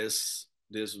this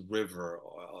river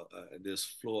or this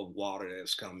flow of water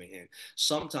that's coming in.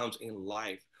 Sometimes in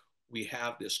life, we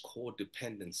have this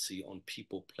codependency on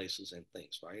people, places, and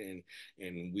things, right?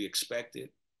 And we expect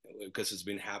it because it's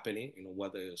been happening,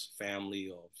 whether it's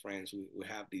family or friends, we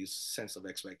have these sense of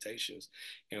expectations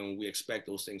and we expect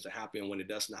those things to happen. And when it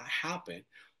does not happen,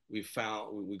 we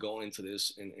go into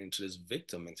this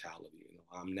victim mentality.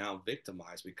 I'm now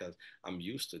victimized because I'm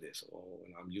used to this, or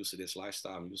I'm used to this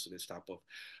lifestyle. I'm used to this type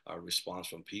of response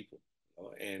from people.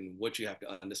 And what you have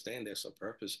to understand, there's a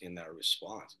purpose in that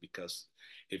response, because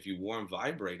if you weren't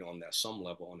vibrating on that some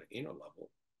level, on the inner level,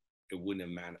 it wouldn't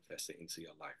have manifested into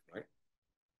your life, right?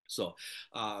 So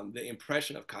the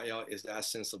impression of Kaya is that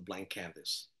sense of blank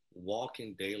canvas,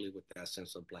 walking daily with that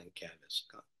sense of blank canvas.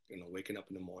 Waking up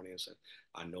in the morning and saying,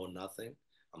 I know nothing.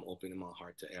 I'm opening my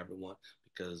heart to everyone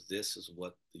because this is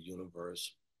what the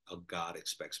universe of God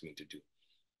expects me to do.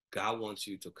 God wants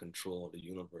you to control the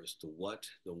universe, the what,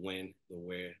 the when, the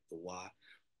where, the why,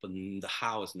 but the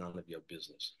how is none of your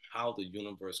business. How the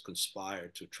universe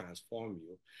conspired to transform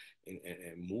you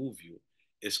and move you,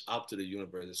 it's up to the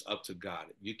universe, it's up to God.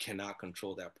 You cannot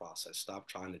control that process. Stop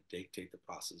trying to dictate the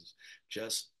process.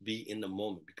 Just be in the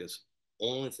moment, because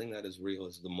only thing that is real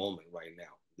is the moment right now,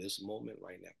 this moment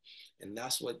right now. And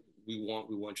that's what we want.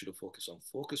 We want you to focus on.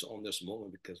 Focus on this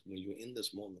moment, because when you're in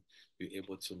this moment, you're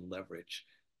able to leverage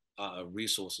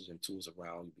resources and tools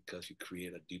around you, because you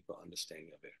create a deeper understanding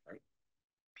of it, right?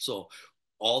 So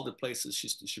all the places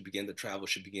she began to travel,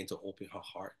 she began to open her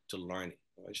heart to learning.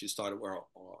 Right? She started where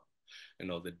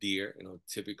the deer,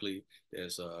 typically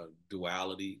there's a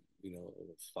duality,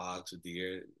 fox,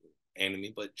 deer,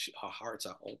 enemy, but her heart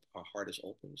is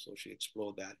open, so she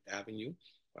explored that avenue,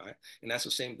 right? And that's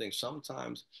the same thing.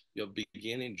 Sometimes your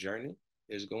beginning journey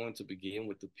is going to begin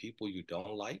with the people you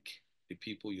don't like, the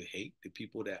people you hate, the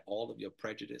people that all of your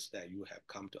prejudice that you have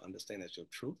come to understand as your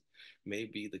truth may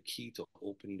be the key to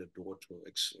open the door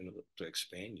to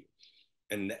expand you.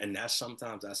 And that's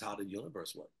sometimes that's how the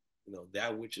universe works.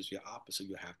 That which is your opposite,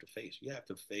 you have to face. You have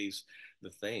to face the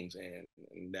things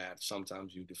and that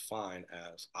sometimes you define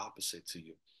as opposite to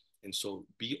you. And so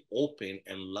be open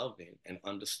and loving and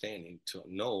understanding to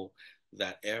know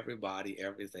that everybody,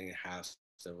 everything has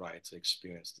the right to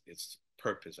experience its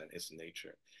purpose and its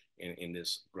nature in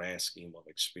this grand scheme of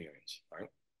experience, right?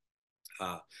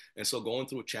 Uh, and so going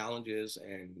through challenges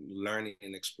and learning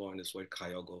and exploring this way,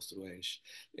 Kyle goes through,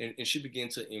 and she began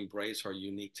to embrace her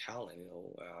unique talent.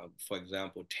 For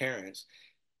example, Terrence,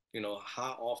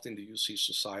 how often do you see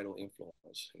societal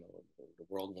influence? The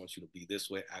world wants you to be this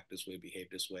way, act this way, behave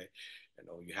this way.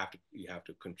 You have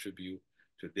to contribute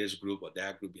to this group or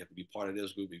that group. You have to be part of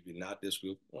this group. If you're not this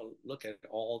group, look at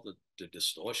all the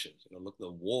distortions. Look at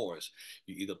the wars.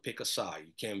 You either pick a side.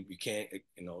 You can't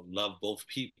love both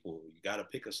people. You got to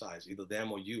pick a side, either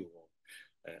them or you,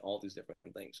 and all these different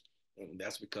things. And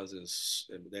that's because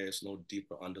there's no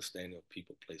deeper understanding of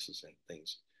people, places, and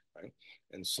things, right?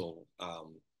 And so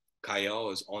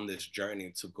Kyle is on this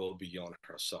journey to go beyond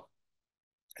herself.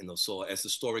 And so as the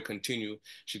story continues,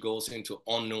 she goes into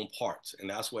unknown parts. And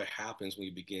that's what happens when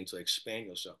you begin to expand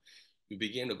yourself. You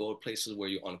begin to go to places where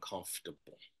you're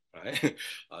uncomfortable, right?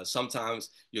 Sometimes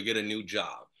you'll get a new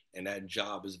job, and that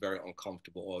job is very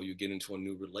uncomfortable, or you get into a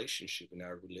new relationship, and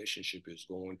that relationship is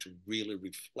going to really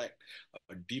reflect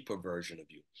a deeper version of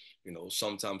you.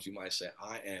 Sometimes you might say,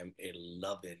 I am a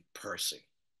loving person.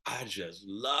 I just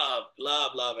love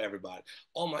everybody.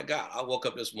 Oh my God, I woke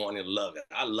up this morning and love it.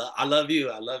 I love you,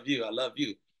 I love you, I love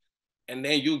you. And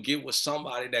then you get with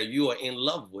somebody that you are in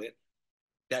love with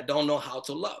that don't know how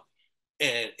to love.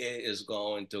 And it is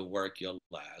going to work your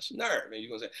last nerve. And you're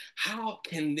going to say, how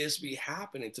can this be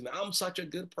happening to me? I'm such a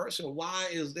good person. Why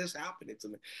is this happening to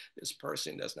me? This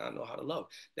person does not know how to love.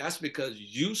 That's because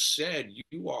you said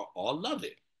you are all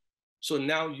loving. So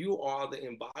now you are the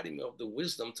embodiment of the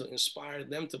wisdom to inspire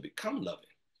them to become loving.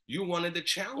 You wanted the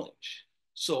challenge.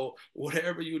 So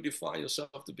whatever you define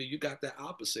yourself to be, you got that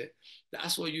opposite.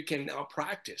 That's what you can now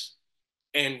practice.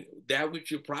 And that which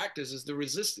you practice is the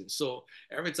resistance. So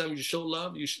every time you show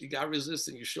love, you got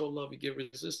resistance. You show love, you get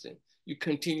resistant. You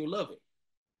continue loving.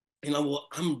 You know, well,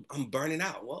 I'm burning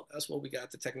out. Well, that's what we got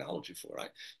the technology for, right?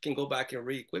 You can go back and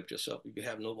re-equip yourself if you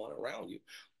have no one around you.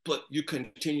 But you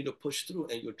continue to push through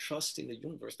and you're trusting the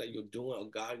universe that you're doing, or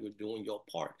God, you're doing your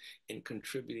part in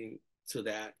contributing to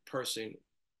that person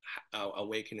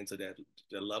awakening to that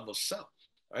the love of self,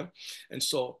 right? And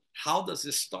so how does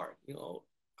this start? You know,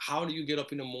 how do you get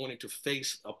up in the morning to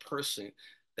face a person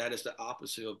that is the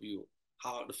opposite of you?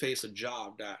 How to face a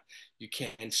job that you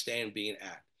can't stand being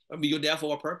at? I mean, you're there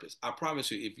for a purpose. I promise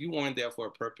you, if you weren't there for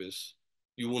a purpose,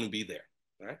 you wouldn't be there,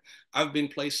 right? I've been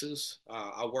places.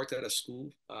 I worked at a school,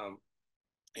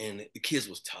 and the kids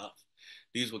was tough.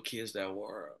 These were kids that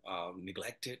were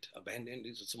neglected, abandoned.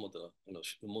 These are some of the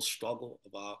most struggle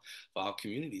of our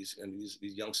communities and these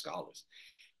young scholars.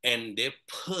 And they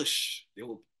push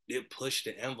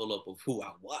the envelope of who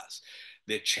I was.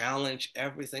 They challenge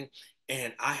everything.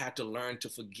 And I had to learn to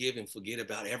forgive and forget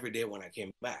about every day when I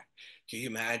came back. Can you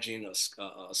imagine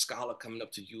a scholar coming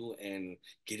up to you and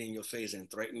getting in your face and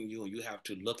threatening you, and you have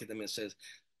to look at them and says,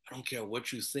 I don't care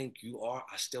what you think you are,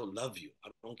 I still love you. I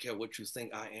don't care what you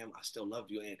think I am, I still love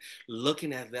you. And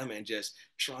looking at them and just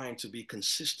trying to be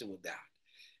consistent with that.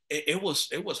 It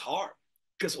was hard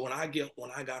because when I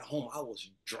got home, I was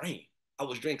drained. I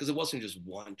was drained because it wasn't just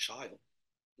one child.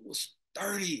 It was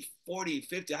 30, 40,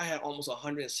 50. I had almost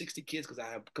 160 kids because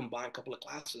I had combined a couple of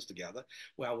classes together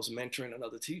where I was mentoring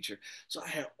another teacher. So I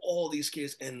had all these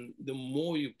kids, and the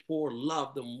more you pour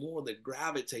love, the more they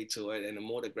gravitate to it, and the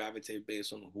more they gravitate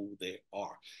based on who they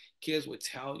are. Kids will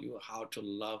tell you how to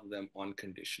love them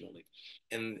unconditionally.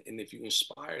 And if you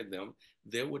inspire them,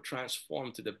 they will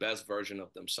transform to the best version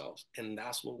of themselves. And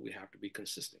that's what we have to be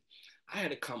consistent. I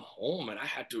had to come home and I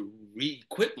had to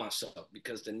re-equip myself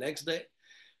because the next day,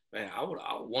 man, I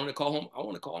want to call home. I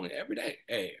want to call him every day.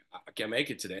 Hey, I can't make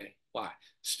it today. Why?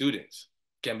 Students.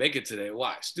 Can't make it today.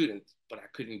 Why? Students. But I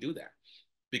couldn't do that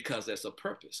because there's a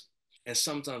purpose. And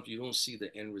sometimes you don't see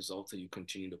the end result till you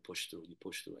continue to push through. You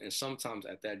push through. And sometimes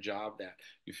at that job that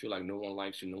you feel like no one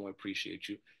likes you, no one appreciates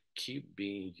you, keep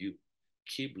being you.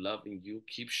 Keep loving you,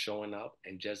 keep showing up,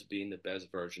 and just being the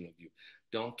best version of you.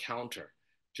 Don't counter.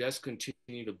 Just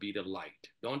continue to be the light.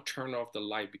 Don't turn off the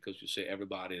light because you say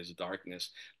everybody is darkness.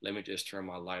 Let me just turn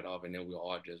my light off, and then we're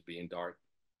all just being dark,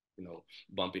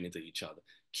 bumping into each other.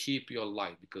 Keep your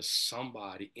light because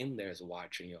somebody in there is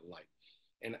watching your light.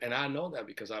 And I know that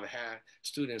because I've had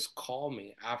students call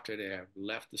me after they have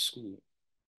left the school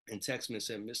and text me and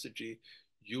say, Mr. G,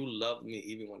 you loved me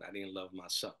even when I didn't love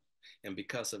myself. And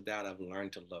because of that, I've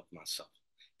learned to love myself.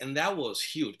 And that was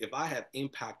huge. If I have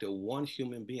impacted one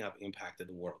human being, I've impacted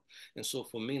the world. And so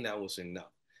for me, that was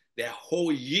enough. That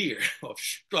whole year of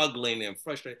struggling and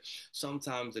frustrated,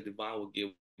 sometimes the divine will give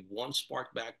one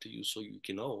spark back to you so you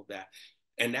can know that.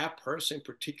 And that person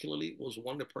particularly was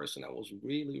one of the person that was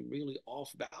really, really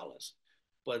off balance.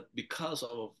 But because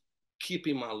of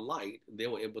keeping my light, they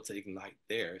were able to ignite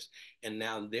theirs. And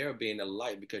now they're being a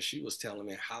light because she was telling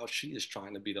me how she is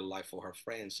trying to be the light for her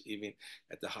friends, even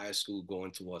at the high school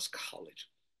going towards college.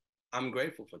 I'm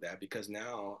grateful for that because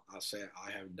now I say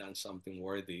I have done something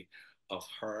worthy of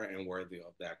her and worthy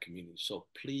of that community. So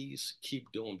please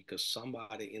keep doing because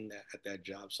somebody in that at that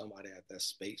job, somebody at that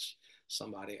space,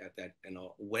 somebody at that,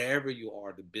 wherever you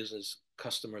are, the business,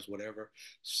 customers, whatever,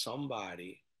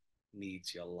 somebody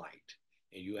needs your light.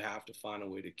 And you have to find a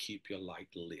way to keep your light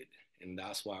lit. And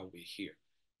that's why we're here.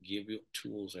 Give you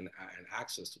tools and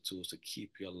access to tools to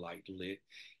keep your light lit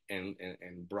and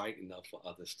bright enough for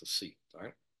others to see. All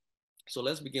right. So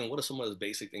let's begin. What are some of the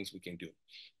basic things we can do?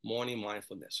 Morning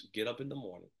mindfulness. Get up in the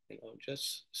morning,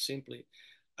 just simply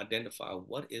identify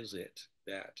what is it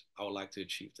that I would like to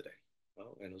achieve today.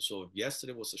 And so if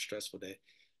yesterday was a stressful day,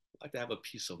 I'd like to have a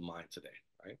peace of mind today,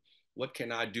 right? What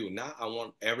can I do? Now I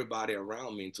want everybody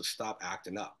around me to stop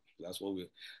acting up. That's what we.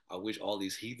 I wish all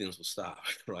these heathens would stop,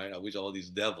 right? I wish all these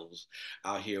devils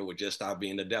out here would just stop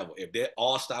being the devil. If they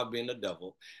all stop being the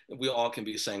devil, we all can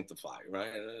be sanctified,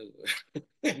 right?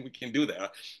 We can do that. Right?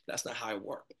 That's not how it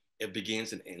works. It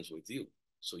begins and ends with you.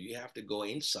 So you have to go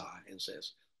inside and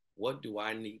says, what do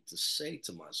I need to say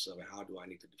to myself, and how do I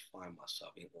need to define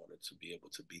myself in order to be able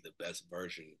to be the best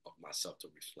version of myself to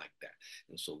reflect that?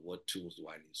 And so what tools do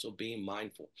I need? So being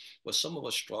mindful. But some of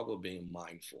us struggle being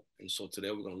mindful. And so today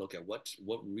we're going to look at what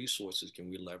resources can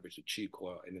we leverage, the Qi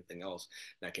Coil or anything else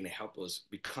that can help us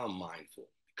become mindful,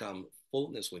 become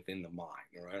fullness within the mind.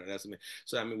 All right.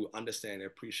 So I mean we understand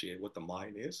and appreciate what the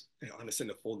mind is, and understand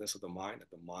the fullness of the mind, that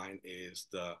the mind is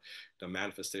the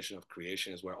manifestation of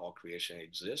creation, is where all creation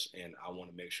exists. And I want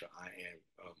to make sure I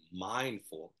am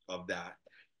mindful of that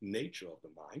nature of the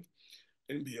mind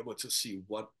and be able to see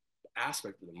what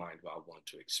aspect of the mind do I want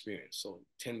to experience. So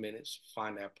 10 minutes,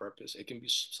 find that purpose. It can be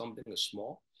something as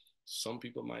small. Some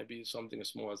people might be something as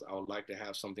small as I would like to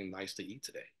have something nice to eat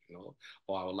today,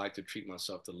 or I would like to treat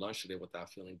myself to lunch today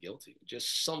without feeling guilty.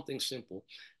 Just something simple,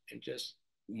 and just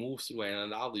move through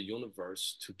and allow the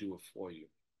universe to do it for you.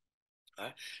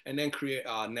 Right? And then create,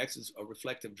 next is a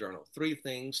reflective journal. 3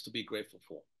 things to be grateful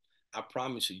for. I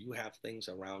promise you, you have things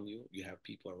around you, you have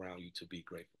people around you to be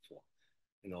grateful for.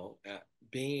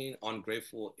 Being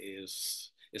ungrateful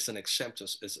is it's an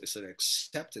acceptance. It's an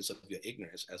acceptance of your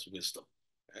ignorance as wisdom,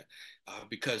 right?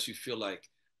 Because you feel like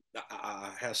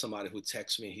I have somebody who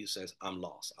texts me. He says, "I'm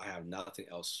lost. I have nothing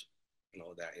else,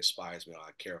 that inspires me or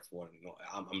I care for.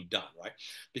 I'm done, right?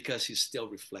 Because he's still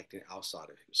reflecting outside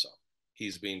of himself.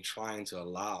 He's been trying to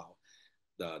allow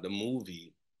the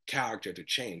movie character to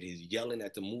change. He's yelling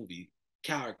at the movie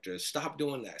character, stop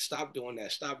doing that, stop doing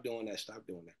that, stop doing that, stop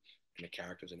doing that. And the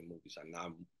characters in the movies are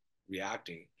not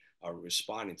reacting or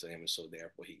responding to him. And so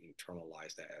therefore he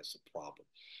internalized that as a problem.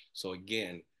 So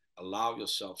again, allow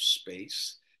yourself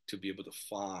space to be able to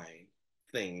find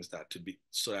things that to be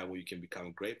so that way you can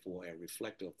become grateful and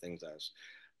reflective of things that's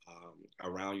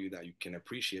around you that you can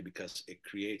appreciate, because it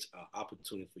creates an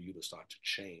opportunity for you to start to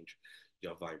change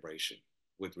your vibration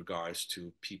with regards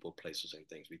to people, places, and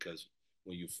things. Because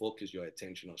when you focus your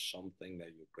attention on something that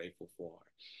you're grateful for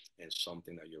and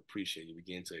something that you appreciate, you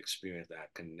begin to experience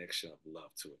that connection of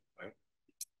love to it, right?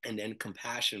 And then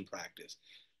compassion practice.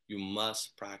 You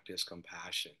must practice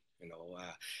compassion,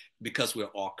 because we're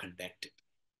all connected.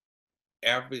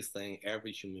 Everything,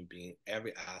 every human being,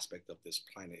 every aspect of this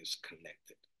planet is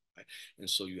connected, right? And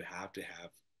so you have to have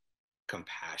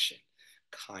compassion,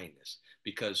 kindness,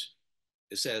 because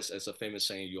it says, as a famous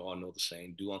saying, you all know the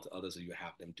saying, do unto others as you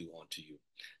have them do unto you.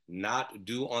 Not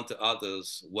do unto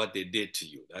others what they did to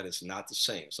you. That is not the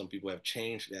saying. Some people have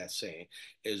changed that saying,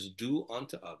 is do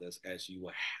unto others as you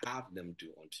will have them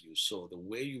do unto you. So the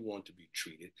way you want to be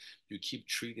treated, you keep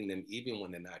treating them even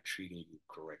when they're not treating you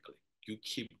correctly. You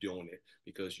keep doing it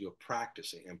because you're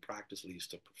practicing, and practice leads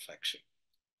to perfection.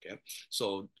 Okay.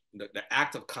 So the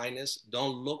act of kindness,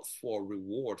 don't look for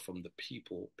reward from the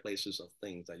people, places, or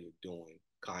things that you're doing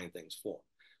kind things for.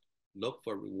 Look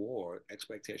for reward,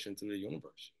 expectation through the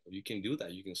universe. If you can do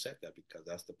that, you can set that, because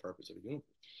that's the purpose of the universe.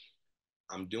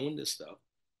 I'm doing this stuff,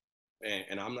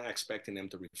 and I'm not expecting them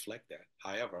to reflect that.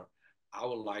 However, I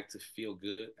would like to feel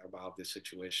good about this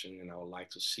situation, and I would like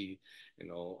to see,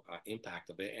 impact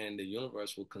of it. And the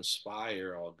universe will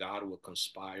conspire, or God will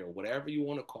conspire, or whatever you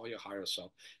want to call your higher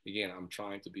self. Again, I'm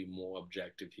trying to be more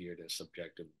objective here than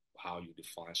subjective, how you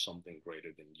define something greater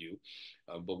than you.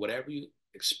 But whatever you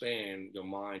expand your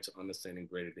mind to understanding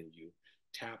greater than you,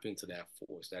 tap into that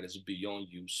force that is beyond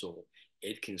you, so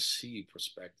it can see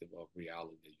perspective of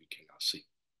reality that you cannot see.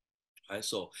 Right?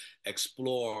 So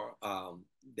explore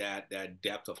that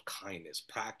depth of kindness,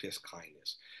 practice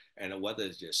kindness, and whether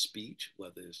it's just speech,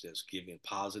 whether it's just giving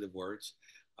positive words,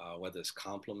 whether it's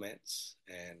compliments,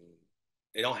 and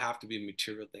they don't have to be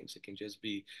material things. It can just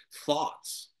be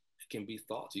thoughts. It can be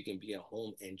thoughts. You can be at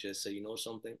home and just say,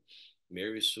 something.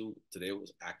 Mary Sue today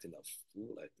was acting a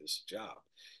fool at this job.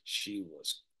 She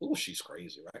was, oh, she's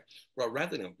crazy, right? Well,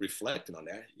 rather than reflecting on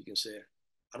that, you can say,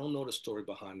 I don't know the story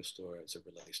behind the story as it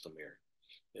relates to Mary.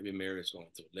 Maybe Mary is going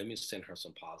through. Let me send her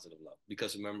some positive love.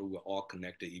 Because remember, we're all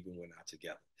connected, even when we're not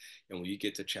together. And when you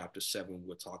get to chapter 7,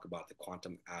 we'll talk about the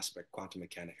quantum aspect. Quantum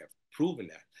mechanics have proven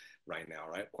that right now,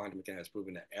 right? Quantum mechanics has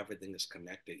proven that everything is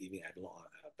connected, even at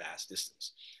a vast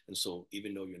distance. And so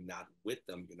even though you're not with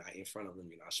them, you're not in front of them,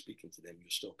 you're not speaking to them, you're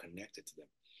still connected to them.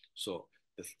 So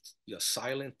your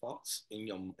silent thoughts in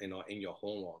your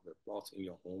home, or the thoughts in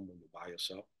your home when you're by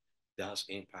yourself, does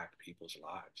impact people's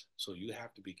lives. So you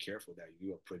have to be careful that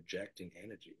you are projecting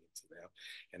energy into them.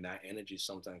 And that energy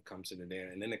sometimes comes in there,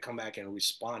 and then they come back and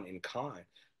respond in kind.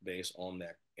 based on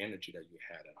that energy that you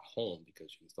had at home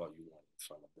because you thought you wanted in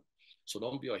front of them. So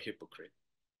don't be a hypocrite.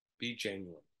 Be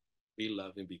genuine. Be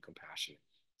loving. Be compassionate.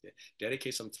 Yeah.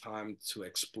 Dedicate some time to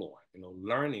explore.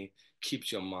 Learning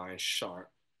keeps your mind sharp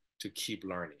to keep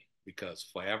learning because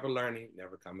forever learning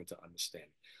never coming to understanding.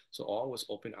 So always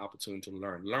open opportunity to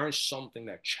learn. Learn something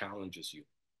that challenges you,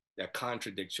 that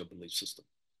contradicts your belief system.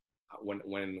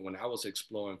 When I was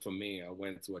exploring, for me, I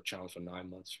went through a challenge for 9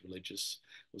 months. Religious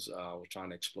was trying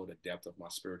to explore the depth of my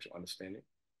spiritual understanding,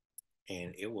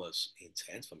 and it was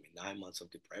intense for me. 9 months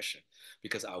of depression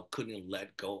because I couldn't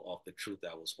let go of the truth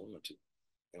that I was holding to.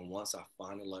 And once I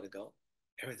finally let it go,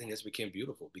 everything just became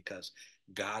beautiful because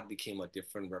God became a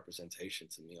different representation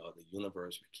to me, or the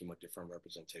universe became a different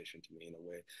representation to me in a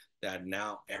way that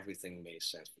now everything made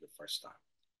sense for the first time.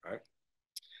 Right.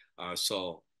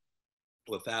 So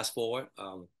we'll fast forward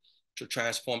to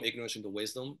transform ignorance into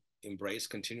wisdom, embrace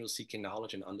continuous seeking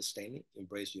knowledge and understanding,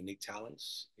 embrace unique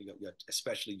talents,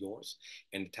 especially yours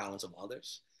and the talents of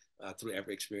others through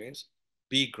every experience.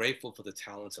 Be grateful for the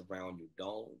talents around you.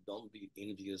 Don't be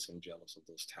envious and jealous of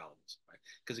those talents, right?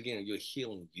 Because again, you're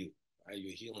healing you, right?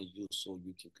 You're healing you so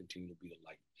you can continue to be a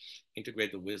light.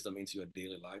 Integrate the wisdom into your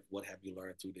daily life. What have you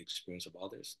learned through the experience of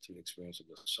others, through the experience of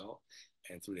yourself,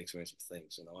 and through the experience of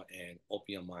things, and open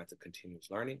your mind to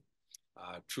continuous learning.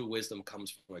 True wisdom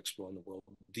comes from exploring the world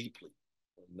deeply,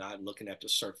 not looking at the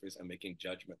surface and making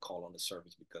judgment call on the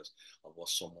surface because of what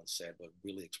someone said, but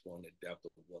really exploring the depth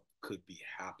of what could be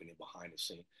happening behind the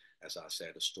scene. As I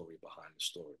said, the story behind the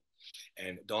story.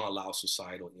 And don't allow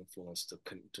societal influence to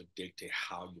dictate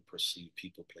how you perceive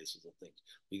people, places, and things.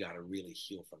 We got to really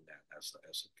heal from that as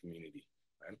a community.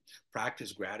 Right?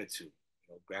 Practice gratitude.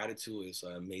 Gratitude is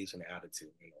an amazing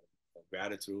attitude.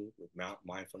 Gratitude with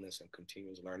mindfulness and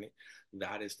continuous learning,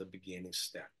 that is the beginning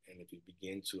step. And if you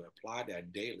begin to apply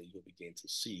that daily, you'll begin to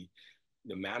see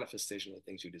the manifestation of the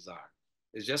things you desire.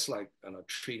 It's just like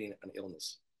treating an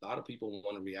illness. A lot of people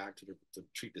want to react to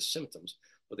treat the symptoms,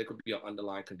 but there could be an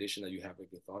underlying condition that you haven't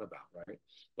even thought about, right?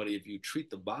 But if you treat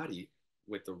the body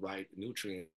with the right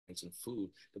nutrients and food,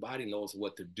 the body knows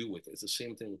what to do with it. It's the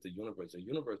same thing with the universe. The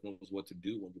universe knows what to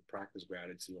do when you practice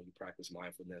gratitude, when you practice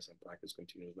mindfulness and practice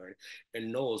continuous learning. It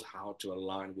knows how to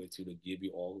align with you to give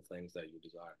you all the things that you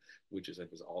desire, which is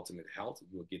if it's ultimate health,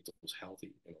 you'll get those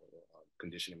healthy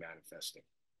conditioning manifesting.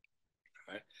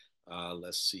 All right.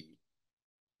 Let's see.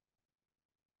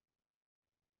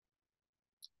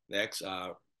 Next,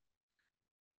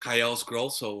 Kael's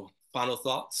growth. So final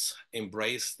thoughts,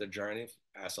 embrace the journey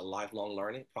as a lifelong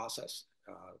learning process.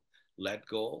 Let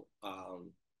go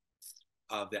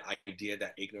of the idea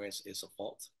that ignorance is a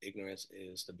fault. Ignorance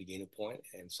is the beginning point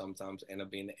and sometimes end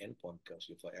up being the end point because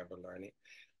you're forever learning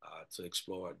to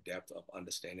explore a depth of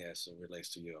understanding as it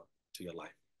relates to your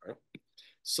life. Right?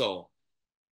 So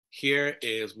here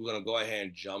is, we're going to go ahead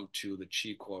and jump to the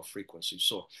Qi Coil frequency.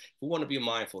 So we want to be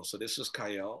mindful. So this is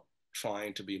Kael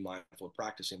trying to be mindful,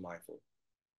 practicing mindful.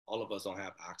 All of us don't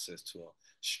have access to a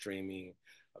streaming,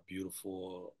 a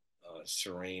beautiful,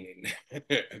 serene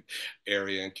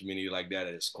area and community like that.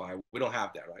 It's quiet. We don't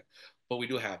have that, right? But we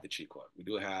do have the Qi Coil. We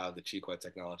do have the Qi Coil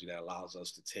technology that allows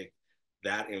us to take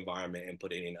that environment and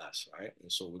put it in us, right? And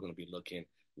so we're going to be looking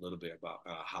a little bit about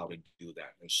how to do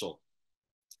that. And so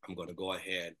I'm going to go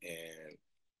ahead and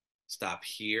stop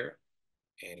here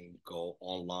and go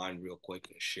online real quick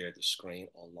and share the screen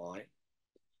online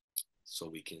so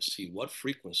we can see what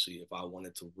frequency, if I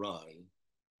wanted to run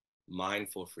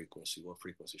mindful frequency, what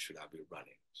frequency should I be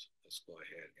running? So let's go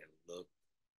ahead and look.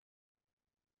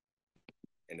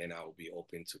 And then I will be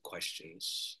open to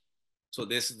questions. So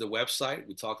this is the website.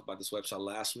 We talked about this website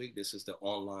last week. This is the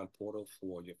online portal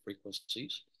for your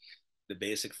frequencies. The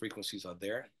basic frequencies are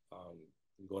there.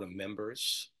 You go to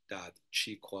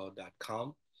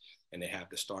members.qicoil.com and they have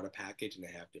the starter package and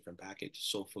they have different packages.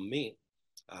 So for me,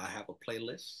 I have a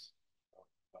playlist.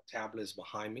 My tablet is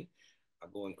behind me. I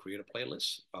go and create a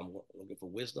playlist. If I'm looking for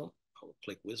wisdom, I will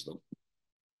click wisdom.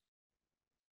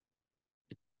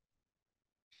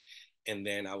 And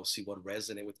then I will see what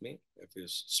resonates with me. If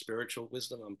it's spiritual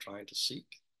wisdom I'm trying to seek,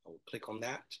 I will click on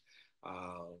that.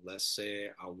 Let's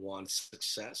say I want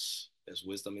success. There's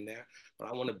wisdom in there, but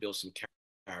I want to build some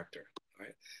character,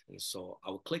 right? And so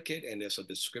I will click it, and there's a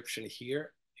description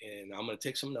here, and I'm going to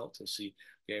take some notes and see,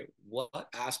 okay, what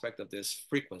aspect of this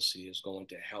frequency is going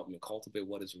to help me cultivate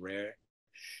what is rare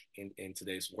in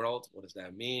today's world. What does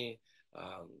that mean?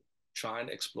 Trying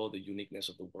to explore the uniqueness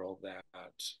of the world that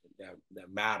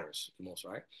matters the most,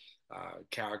 right?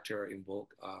 Character,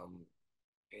 invoke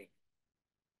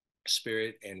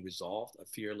spirit and resolve, a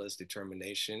fearless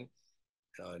determination,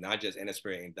 not just in a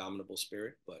spirit, indomitable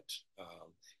spirit, but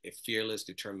a fearless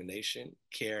determination,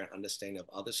 care, and understanding of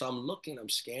others. So I'm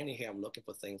scanning here, I'm looking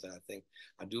for things that I think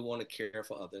I do want to care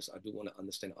for others. I do want to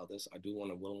understand others. I do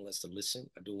want a willingness to listen.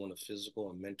 I do want a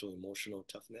physical and mental, emotional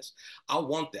toughness. I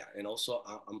want that. And also,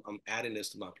 I'm adding this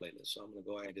to my playlist. So I'm going to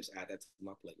go ahead and just add that to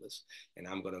my playlist. And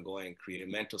I'm going to go ahead and create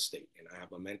a mental state. And I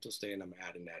have a mental state, and I'm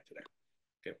adding that to that.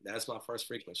 Okay, that's my first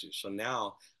frequency. So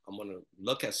now I'm going to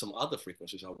look at some other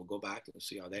frequencies. I will go back and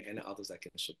see are there any others that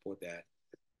can support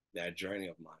that journey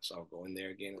of mine. So I'll go in there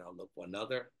again and I'll look for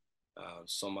another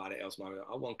somebody else.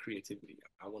 I want creativity.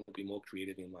 I want to be more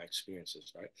creative in my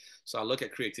experiences, right? So I look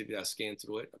at creativity. I scan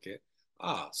through it. Okay.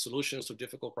 Solutions to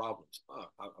difficult problems.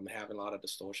 I'm having a lot of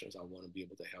distortions. I want to be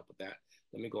able to help with that.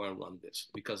 Let me go and run this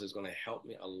because it's going to help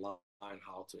me a lot on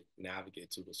how to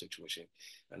navigate through the situation.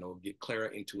 I know get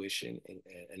clearer intuition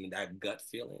and that gut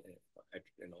feeling,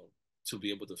 to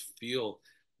be able to feel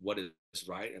what is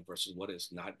right and versus what is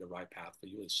not the right path for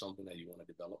you is something that you want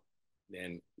to develop.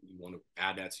 Then you want to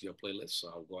add that to your playlist. So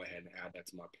I'll go ahead and add that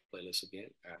to my playlist again,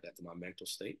 add that to my mental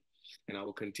state. And I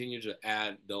will continue to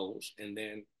add those. And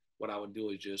then what I would do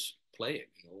is just play it,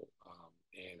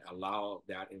 and allow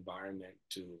that environment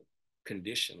to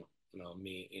condition,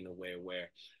 me in a way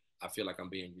where I feel like I'm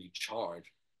being recharged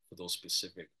for those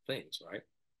specific things, right?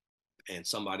 And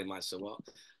somebody might say, well,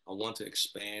 I want to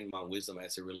expand my wisdom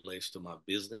as it relates to my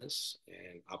business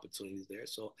and opportunities there.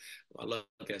 So I look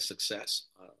at success.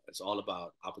 It's all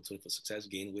about opportunity for success,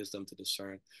 gain wisdom to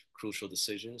discern crucial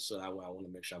decisions. So that way I want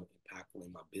to make sure I'm impactful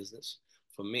in my business.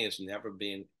 For me, it's never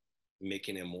been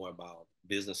making it more about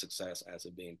business success as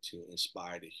it being to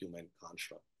inspire the human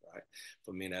construct, right?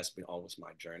 For me, that's been always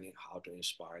my journey, how to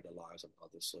inspire the lives of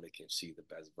others so they can see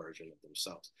the best version of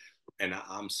themselves. And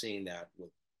I'm seeing that with,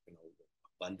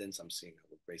 abundance. I'm seeing that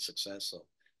with great success. So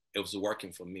it was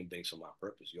working for me based on my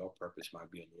purpose. Your purpose might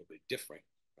be a little bit different,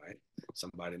 right?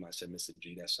 Somebody might say, Mr.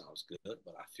 G, that sounds good,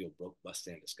 but I feel broke,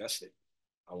 busted, and disgusted.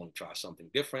 I want to try something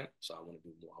different. So I want to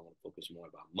do more. I want to focus more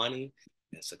about money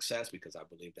and success because I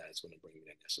believe that it's going to bring me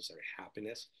that necessary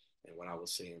happiness. And what I will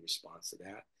say in response to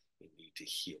that, you need to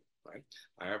heal, right?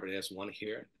 However, there's one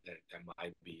here that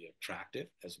might be attractive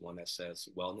as one that says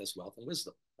wellness, wealth, and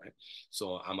wisdom, right?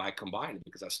 So I might combine it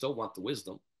because I still want the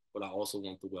wisdom, but I also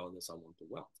want the wellness. I want the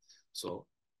wealth. So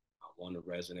I want to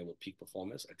resonate with peak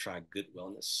performance, attract good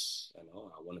wellness.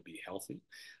 I want to be healthy.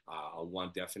 I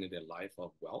want definitely a life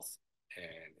of wealth.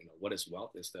 And what is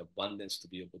wealth? It's the abundance to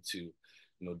be able to,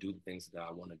 do the things that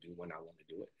I want to do when I want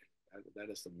to do it. That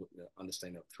is the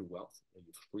understanding of true wealth. You're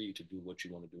free to do what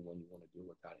you want to do when you want to do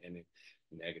without any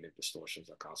negative distortions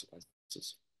or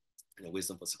consequences.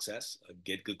 Wisdom for success,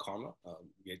 get good karma,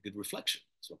 get good reflection.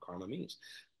 That's what karma means.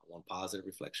 I want positive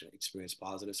reflection, experience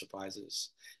positive surprises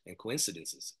and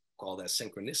coincidences. Call that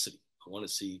synchronicity. I want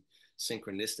to see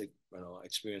synchronistic,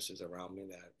 experiences around me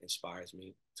that inspires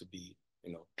me to be,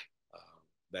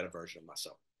 better version of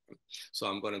myself. So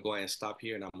I'm going to go ahead and stop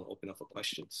here and I'm going to open up for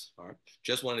questions. All right.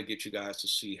 Just want to get you guys to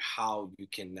see how you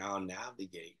can now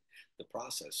navigate the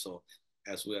process. So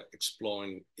as we're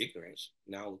exploring ignorance,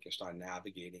 now we can start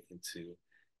navigating into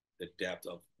the depth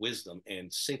of wisdom, and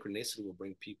synchronicity will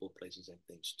bring people, places, and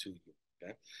things to you.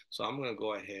 Okay. So I'm going to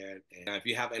go ahead and if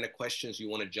you have any questions you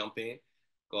want to jump in,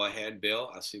 go ahead, Bill.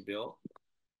 I see Bill.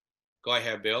 Go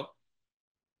ahead, Bill.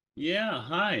 Yeah,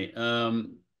 hi. How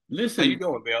you Listen,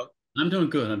 doing, Bill? I'm doing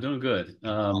good. I'm doing good.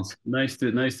 Awesome. Nice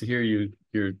to hear you.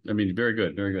 I mean, very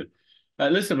good, very good.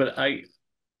 Listen, but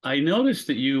I noticed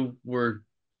that you were.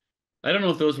 I don't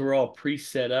know if those were all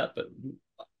pre-set up, but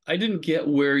I didn't get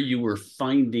where you were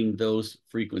finding those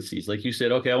frequencies. Like you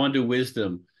said, okay, I want to do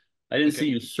wisdom. I didn't see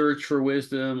Okay. you search for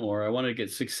wisdom, or I want to get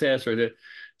success, or that.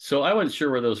 So I wasn't sure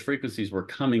where those frequencies were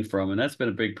coming from, and that's been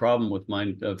a big problem with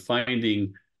mine of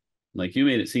finding. Like you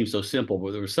made it seem so simple,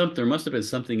 but there must have been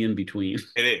something in between.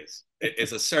 It is.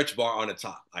 It's a search bar on the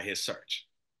top. I hit search.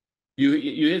 You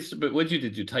hit, but what you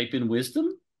did? You type in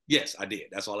wisdom, Yes, I did.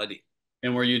 That's all I did.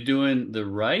 and were you doing the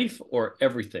rife or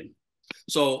everything?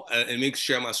 So let me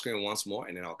share my screen once more,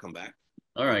 and then I'll come back.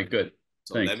 All right, good.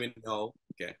 So let Thanks. me know.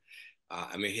 Okay.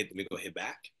 Let me go hit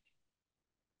back.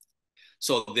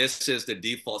 So this is the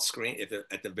default screen. If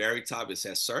at the very top it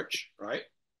says search, right?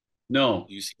 No,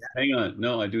 You see that? hang on.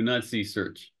 No, I do not see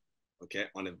search. Okay.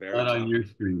 On the very Not on top. your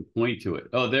screen. Point to it.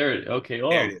 Oh, there it. Okay.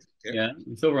 There it Oh, is. Okay. yeah.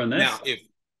 It's over on that Now, side. if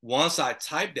once I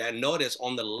type that, notice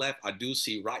on the left, I do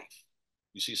see rife.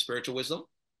 You see spiritual wisdom?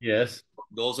 Yes.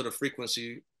 Those are the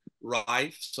frequency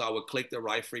rife. So I would click the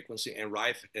rife frequency and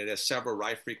rife. And there's several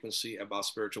rife frequency about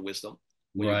spiritual wisdom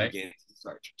when you Right. begin to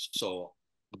search. So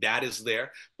that is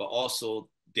there, but also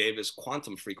David's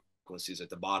quantum frequency frequencies at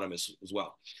the bottom as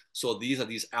well. So these are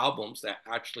these albums that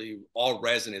actually all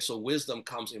resonate. So wisdom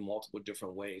comes in multiple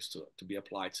different ways to be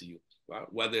applied to you, right?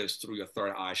 Whether it's through your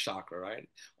third eye chakra, right?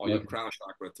 Or your crown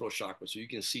chakra, throat chakra. So you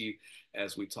can see,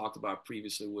 as we talked about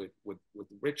previously with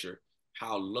Richard,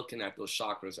 how looking at those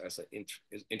chakras as an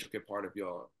intricate part of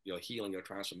your healing, your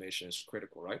transformation is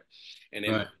critical, right? And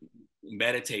then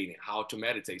meditating, how to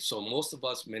meditate. So most of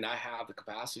us may not have the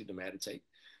capacity to meditate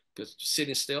because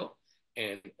sitting still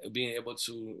and being able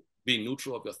to be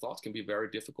neutral of your thoughts can be very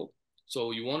difficult.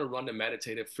 So you want to run the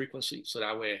meditative frequency so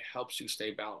that way it helps you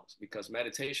stay balanced, because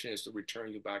meditation is to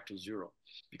return you back to zero,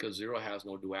 because zero has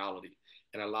no duality,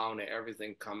 and allowing that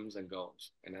everything comes and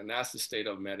goes. And then that's the state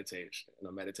of meditation.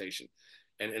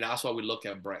 And that's why we look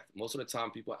at breath. Most of the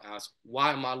time people ask,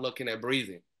 why am I looking at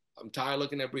breathing? I'm tired of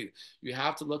looking at breathing. You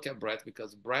have to look at breath,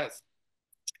 because breath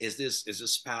is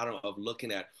this pattern of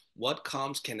looking at what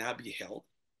comes cannot be held,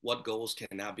 what goes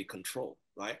cannot be controlled,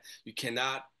 right? You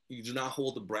do not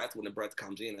hold the breath when the breath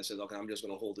comes in and says, okay, I'm just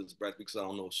going to hold this breath because I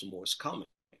don't know if some more is coming,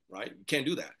 right? You can't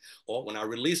do that. Or when I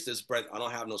release this breath, I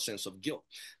don't have no sense of guilt.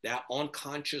 That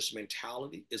unconscious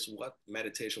mentality is what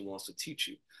meditation wants to teach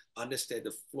you. Understand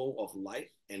the flow of life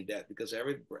and death, because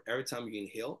every time you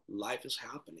inhale, life is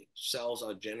happening. Cells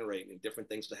are generating, different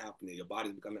things are happening. Your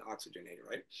body's becoming oxygenated,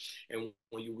 right? And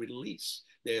when you release,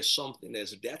 there's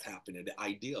death happening, the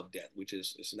idea of death, which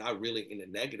is it's not really in a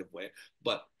negative way,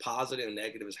 but positive and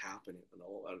negative is happening.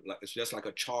 It's just like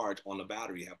a charge on the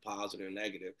battery. You have positive and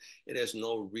negative. It has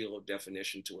no real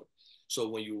definition to it. So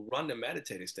when you run the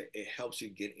meditative state, it helps you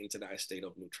get into that state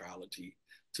of neutrality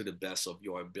to the best of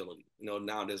your ability.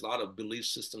 Now there's a lot of belief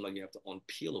system that you have to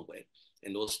unpeel away,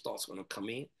 and those thoughts are going to come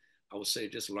in. I would say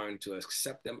just learn to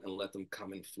accept them and let them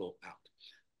come and flow out.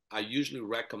 I usually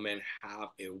recommend have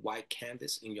a white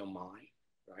canvas in your mind,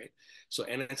 right? So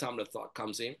anytime the thought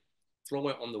comes in, throw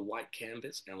it on the white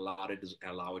canvas and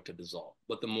allow it to dissolve.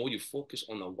 But the more you focus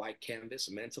on the white canvas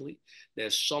mentally,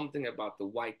 there's something about the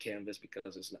white canvas,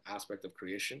 because it's an aspect of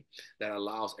creation, that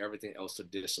allows everything else to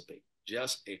dissipate.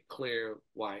 Just a clear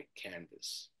white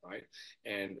canvas, right?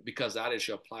 And because that is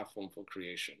your platform for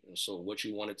creation. And so what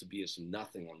you want it to be is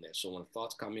nothing on there. So when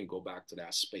thoughts come in, go back to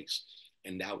that space,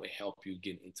 and that will help you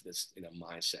get into this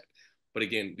mindset. But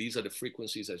again, these are the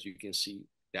frequencies, as you can see,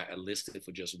 that are listed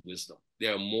for just wisdom.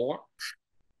 There are more,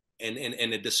 and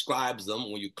it describes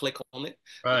them when you click on it.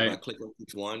 Right. Like when I click on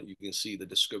each one, you can see the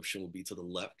description will be to the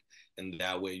left, and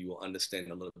that way you will understand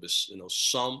a little bit.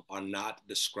 Some are not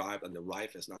described on the right.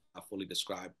 It's not fully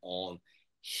described on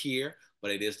here,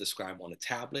 but it is described on the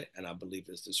tablet, and I believe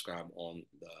it's described on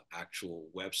the actual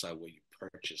website where you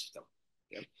purchase them.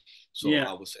 Okay? So yeah.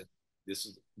 I would say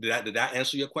did that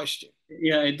answer your question?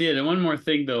 Yeah, it did. And one more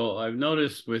thing, though, I've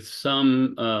noticed with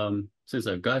some, since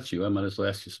I've got you, I might as well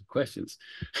ask you some questions.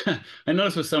 I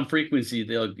noticed with some frequency,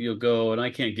 you'll go, and I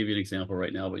can't give you an example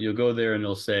right now, but you'll go there and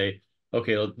they'll say,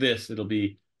 okay, it'll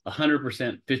be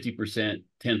 100%, 50%,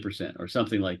 10%, or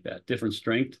something like that, different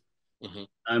strength. Mm-hmm.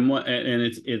 And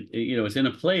it's in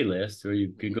a playlist where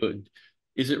you can go.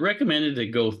 Is it recommended to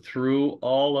go through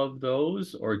all of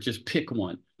those, or just pick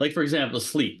one? Like, for example,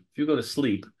 sleep. If you go to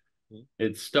sleep,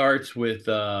 it starts with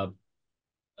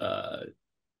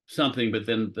something, but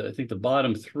then I think the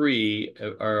bottom three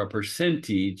are a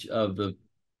percentage of the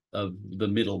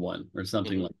middle one, or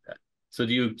something like that. So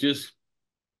do you just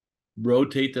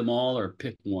rotate them all, or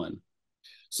pick one?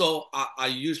 So I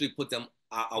usually put them.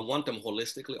 I want them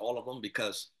holistically, all of them,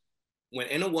 because when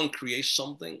anyone creates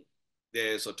something,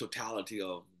 there's a totality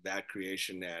of that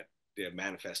creation that they're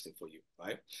manifesting for you,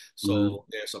 right? So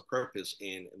there's a purpose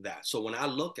in that. So when I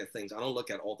look at things, I don't look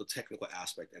at all the technical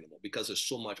aspect anymore, because there's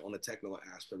so much on the technical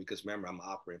aspect, because remember, I'm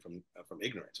operating from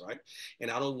ignorance, right? And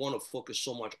I don't want to focus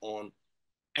so much on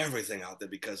everything out there,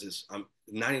 because I'm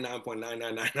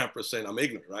 99.9999% I'm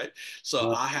ignorant, right?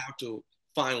 So I have to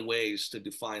find ways to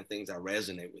define things that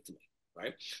resonate with me,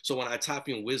 right? So when I type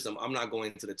in wisdom, I'm not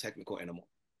going into the technical anymore.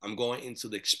 I'm going into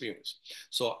the experience.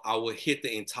 So I will hit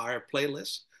the entire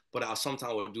playlist, but I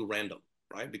sometimes will do random,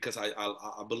 right? Because I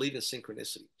believe in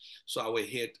synchronicity. So I will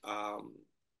hit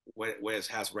where it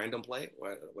has random play,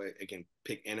 where it can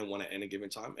pick anyone at any given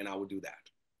time, and I will do that.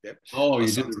 Okay? Oh, you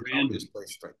do the random. Just play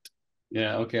straight.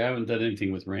 Yeah, okay. I haven't done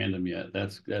anything with random yet.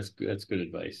 That's good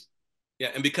advice. Yeah,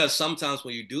 and because sometimes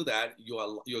when you do that,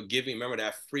 you're giving, remember,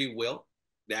 that free will,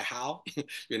 that how.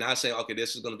 You're not saying, okay,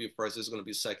 this is going to be first, this is going to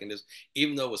be second.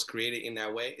 Even though it was created in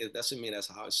that way, it doesn't mean that's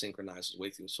how it synchronizes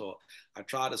with you. So I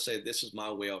try to say this is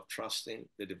my way of trusting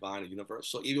the divine universe.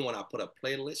 So even when I put a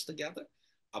playlist together,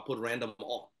 I put random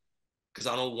on. because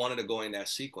I don't want it to go in that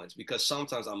sequence, because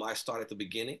sometimes I might start at the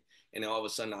beginning and then all of a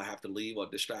sudden I have to leave or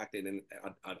distracted and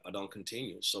I don't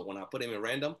continue. So when I put him in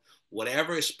random,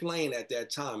 whatever is playing at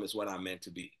that time is what I'm meant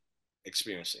to be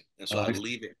experiencing. And so I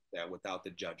leave it there without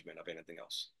the judgment of anything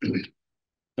else.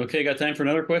 Okay, got time for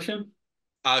another question?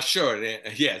 Sure.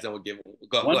 Yes, I will give.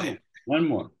 Go ahead. One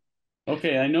more.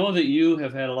 Okay, I know that you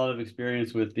have had a lot of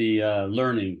experience with the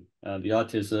learning, the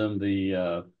autism,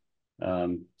 the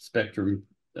spectrum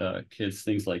kids,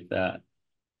 things like that.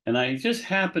 And I just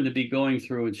happened to be going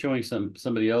through and showing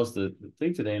somebody else the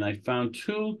thing today, and I found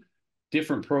two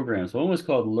different programs. One was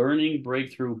called Learning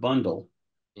Breakthrough Bundle.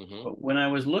 Mm-hmm. But when I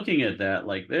was looking at that,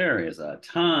 like there is a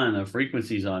ton of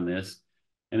frequencies on this,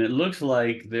 and it looks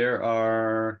like there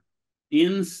are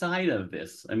inside of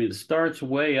this. I mean, it starts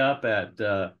way up at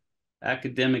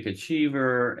academic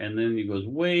achiever, and then it goes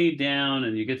way down,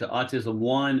 and you get to autism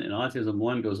 1, and autism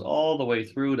 1 goes all the way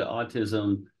through to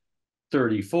autism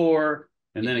 34,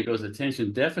 and then it goes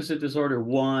attention deficit disorder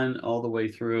 1 all the way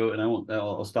through, and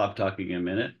I'll stop talking in a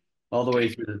minute, all the way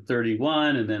through to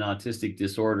 31, and then autistic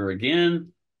disorder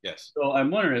again. Yes. So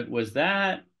I'm wondering,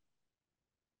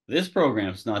 this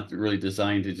program's not really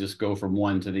designed to just go from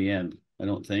 1 to the end, I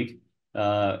don't think.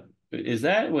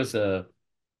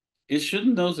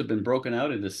 Shouldn't those have been broken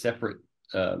out into separate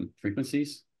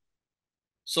frequencies?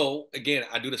 So again,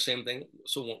 I do the same thing.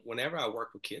 So whenever I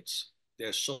work with kids,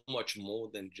 there's so much more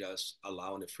than just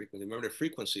allowing the frequency. Remember the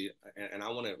frequency, and I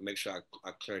want to make sure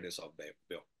I clear this up,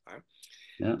 Bill. All right?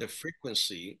 Yeah. The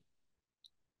frequency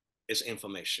is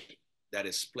information that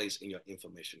is placed in your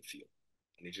information field.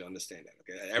 I need you to understand that.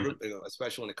 Okay,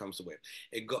 especially when it comes to where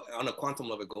on a quantum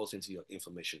level, it goes into your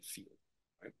information field.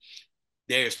 Right?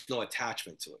 There's no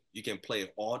attachment to it. You can play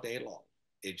it all day long.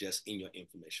 It's just in your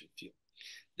information field.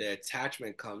 The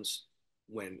attachment comes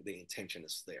when the intention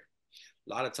is there. A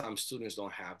lot of times students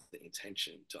don't have the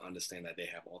intention to understand that they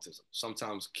have autism.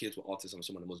 Sometimes kids with autism are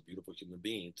some of the most beautiful human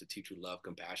beings to teach you love,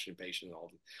 compassion, patience,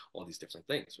 all these different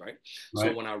things, right?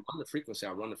 So when I run the frequency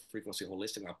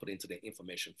holistic, I put it into the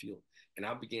information field, and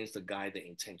I begin to guide the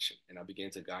intention,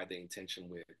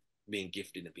 with being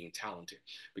gifted and being talented.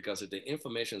 Because if the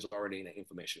information is already in the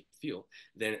information field,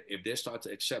 then if they start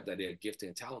to accept that they're gifted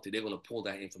and talented, they're going to pull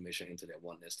that information into their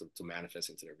oneness to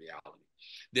manifest into their reality.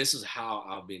 This is how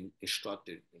I've been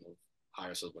instructed,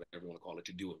 higher self, whatever you want to call it,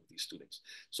 to do it with these students.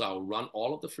 So I'll run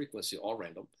all of the frequency, all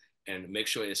random, and make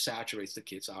sure it saturates the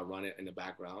kids. I'll run it in the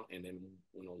background. And then,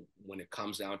 when it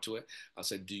comes down to it, I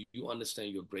said, do you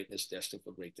understand your greatness, destined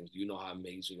for great things? Do you know how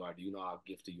amazing you are? Do you know how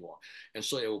gifted you are? And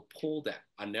so it will pull that.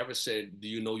 I never said, do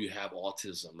you know you have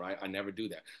autism, right? I never do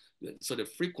that. So the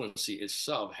frequency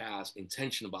itself has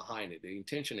intention behind it. The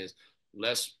intention is,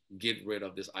 let's get rid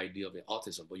of this idea of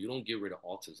autism, but you don't get rid of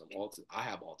autism. I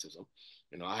have autism.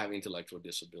 I have intellectual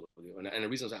disability. And the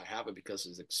reasons I have it because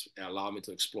it allowed me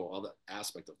to explore other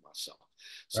aspects of myself.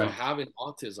 So having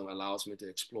autism allows me to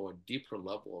explore a deeper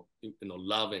level of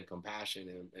love and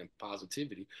compassion and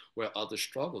positivity, where others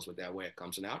struggles with that, where it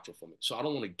comes natural for me. So I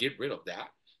don't want to get rid of that.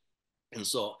 And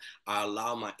so I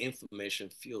allow my information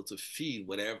field to feed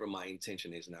whatever my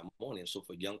intention is in that morning. So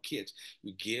for young kids,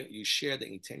 you share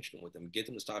the intention with them, get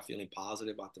them to start feeling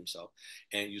positive about themselves,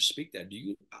 and you speak that.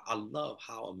 I love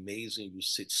how amazing you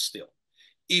sit still,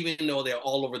 even though they're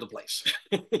all over the place.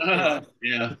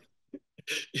 Yeah.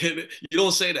 You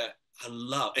don't say that. I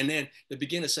love, and then they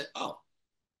begin to say, "Oh,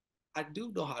 I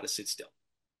do know how to sit still,"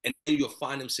 and then you'll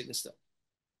find them sitting still.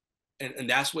 And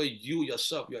that's where you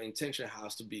yourself, your intention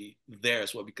has to be there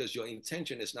as well, because your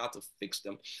intention is not to fix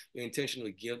them. Your intention is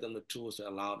to give them the tools to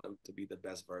allow them to be the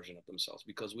best version of themselves,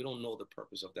 because we don't know the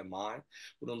purpose of their mind.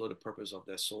 We don't know the purpose of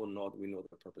their soul, nor do we know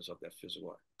the purpose of their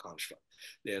physical construct.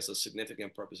 There's a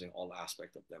significant purpose in all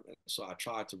aspects of them. And so I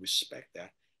try to respect that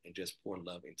and just pour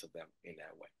love into them in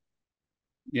that way.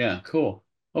 Yeah, cool.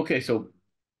 Okay, so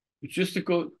just to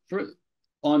go for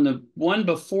on the one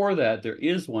before that, there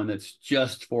is one that's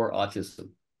just for autism.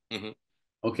 Mm-hmm.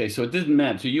 Okay, so it doesn't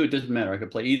matter. To you, it doesn't matter. I could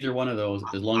play either one of those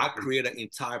as long as I create an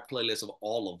entire playlist of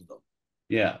all of them.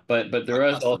 Yeah, but there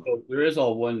is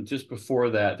one just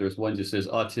before that. There's one just says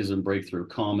autism breakthrough,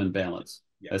 calm and balance.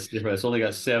 Yeah. That's different. It's only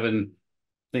got 7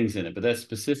 things in it, but that's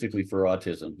specifically for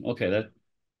autism.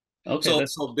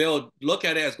 So Bill, look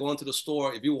at it as going to the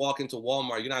store. If you walk into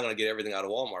Walmart, you're not going to get everything out of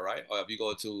Walmart, right? Or if you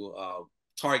go to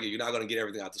Target, you're not going to get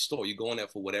everything out the store. You go in there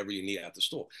for whatever you need at the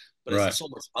store. But there's so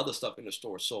much other stuff in the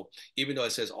store. So even though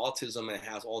it says autism and it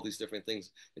has all these different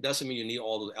things, it doesn't mean you need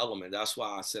all those elements. That's why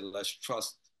I said let's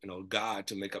trust God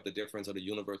to make up the difference, or the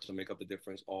universe to make up the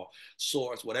difference, or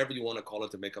source, whatever you want to call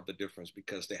it, to make up the difference.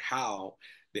 Because the how,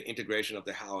 the integration of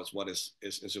the how is what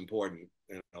is important,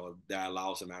 that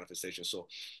allows the manifestation. So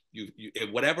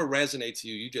if whatever resonates to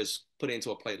you, you just put it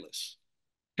into a playlist.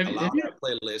 Allow Have you, that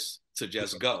playlist to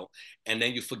just go, and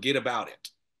then you forget about it.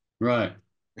 right.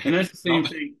 And that's the No, same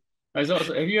thing. I was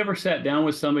also, have you ever sat down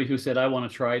with somebody who said, I want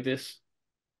to try this?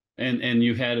 And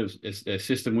you had a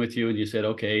system with you and you said,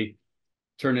 okay,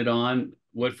 turn it on.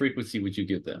 What frequency would you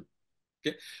give them?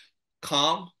 okay.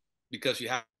 Calm, because you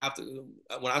have to.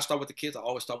 When I start with the kids, I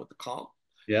always start with the calm,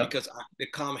 Yeah. because the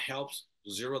calm helps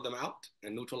zero them out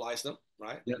and neutralize them,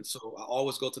 right? Yeah. And so I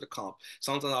always go to the calm.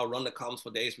 Sometimes I'll run the calms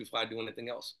for days before I do anything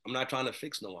else. I'm not trying to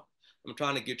fix no one. I'm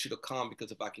trying to get you to calm,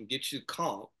 because if I can get you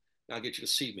calm, I'll get you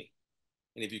to see me.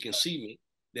 And if you can see me,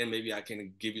 then maybe I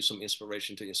can give you some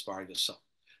inspiration to inspire yourself.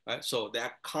 Right. So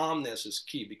that calmness is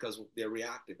key, because they're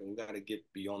reactive, and we got to get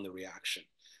beyond the reaction.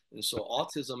 And so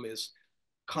autism is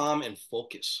calm and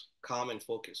focus, calm and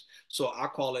focus. So I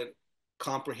call it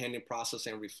comprehending,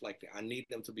 processing, and reflecting. I need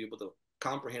them to be able to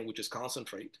comprehend, which is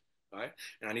concentrate, right?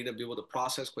 And I need them to be able to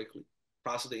process quickly,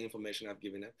 process the information I've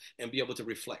given them, and be able to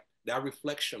reflect. That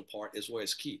reflection part is where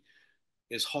it's key.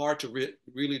 It's hard to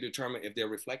really determine if they're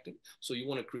reflecting. So you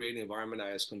want to create an environment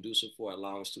that is conducive for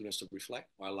allowing students to reflect,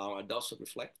 or allowing adults to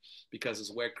reflect, because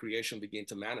it's where creation begins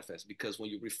to manifest. Because when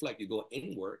you reflect, you go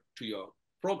inward to your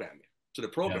programming, to the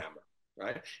Yeah. programmer,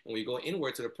 right? And when you go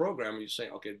inward to the programmer, you say,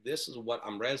 okay, this is what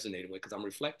I'm resonating with, because I'm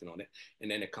reflecting on it, and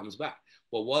then it comes back.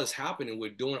 But what is happening,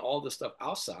 we're doing all this stuff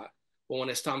outside, but when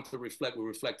it's time to reflect, we're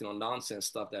reflecting on nonsense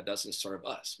stuff that doesn't serve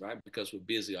us, right? Because we're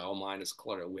busy, our mind is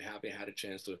cluttered. We haven't had a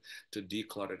chance to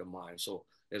declutter the mind. So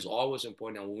it's always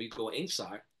important that when we go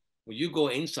inside, when you go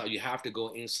inside, you have to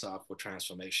go inside for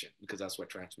transformation, because that's where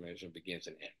transformation begins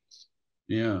and ends.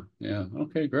 Yeah. Yeah.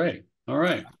 Okay, great. All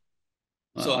right.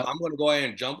 So Uh, I'm going to go ahead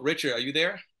and jump. Richard, are you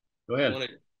there? go You ahead. want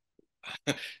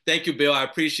to? Thank you, Bill. I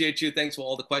appreciate you. Thanks for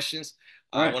all the questions.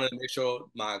 All I right. wanted to make sure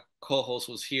my co-host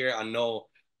was here. I know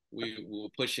we were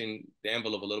pushing the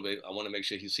envelope a little bit. I want to make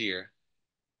sure he's here.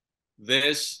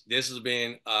 This has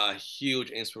been a huge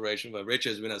inspiration, but Richard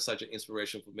has been such an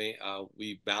inspiration for me.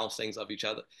 We bounce things off each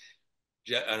other.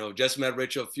 I know just met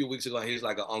Richard a few weeks ago, and he's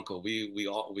like an uncle. We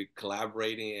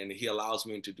collaborating, and he allows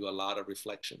me to do a lot of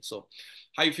reflection. So,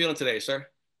 how you feeling today, sir?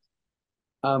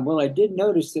 Well, I did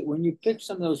notice that when you pick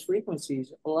some of those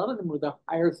frequencies, a lot of them were the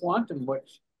higher quantum,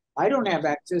 which I don't have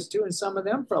access to, and some of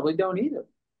them probably don't either.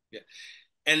 Yeah,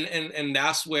 and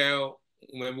that's where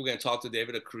when we're going to talk to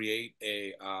David to create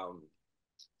a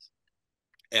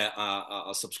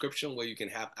subscription where you can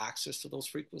have access to those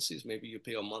frequencies. Maybe you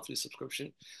pay a monthly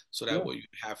subscription, so that Yeah, way you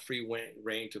have free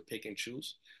reign to pick and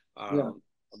choose. yeah,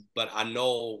 But I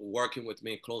know, working with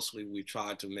me closely, we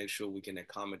try to make sure we can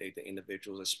accommodate the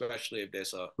individuals, especially if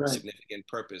there's a right. significant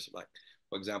purpose. Like,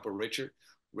 for example, Richard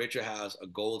has a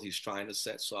goal he's trying to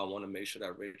set. So I want to make sure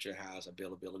that Richard has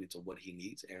availability to what he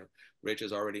needs. And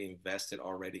Richard's already invested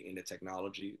in the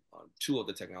technology, two of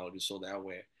the technologies. So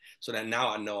that now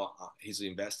I know he's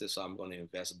invested. So I'm going to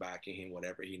invest back in him,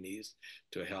 whatever he needs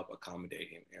to help accommodate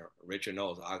him. And Richard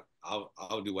knows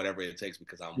I'll do whatever it takes,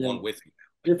 because I'm Yeah, one with him.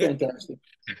 you're fantastic.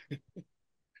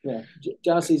 Yeah,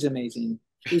 Jossie's amazing.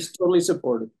 He's totally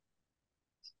supportive.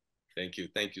 Thank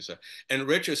you, sir. And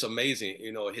Richard's amazing.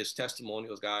 His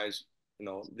testimonials, guys.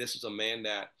 This is a man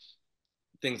that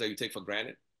things that you take for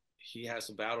granted, he has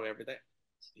to battle every day.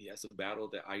 He has to battle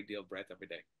the idea of breath every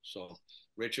day. So,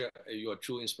 Richard, you're a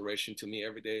true inspiration to me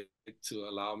every day, to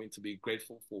allow me to be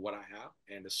grateful for what I have.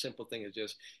 And the simple thing is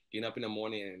just getting up in the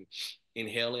morning and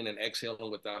inhaling and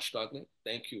exhaling without struggling.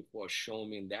 Thank you for showing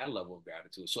me that level of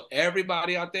gratitude. So,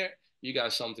 everybody out there, you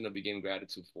got something to begin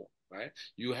gratitude for, right?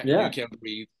 You Yeah, can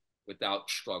breathe without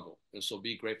struggle, and so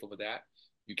be grateful for that.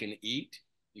 You can eat,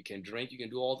 you can drink, you can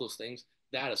do all those things.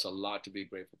 That is a lot to be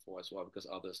grateful for as well, because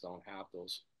others don't have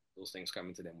those things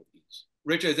coming to them with ease.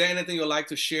 Richard, is there anything you'd like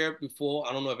to share before?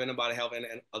 I don't know if anybody have any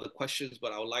other questions,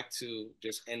 but I would like to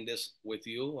just end this with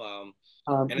you.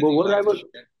 Anything well, you'd what I like to would,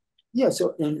 share? yeah,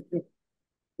 so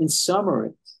in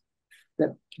summary,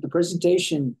 that the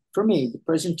presentation, for me, the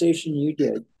presentation you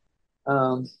did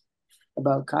um,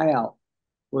 about Kyle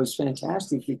was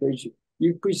fantastic, because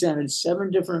you presented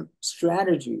 7 different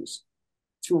strategies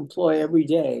to employ every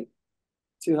day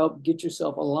to help get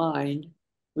yourself aligned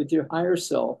with your higher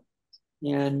self.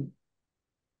 And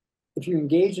if you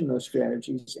engage in those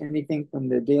strategies, anything from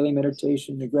the daily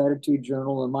meditation, the gratitude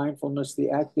journal, the mindfulness,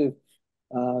 the active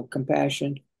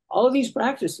compassion, all of these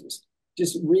practices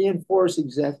just reinforce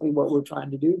exactly what we're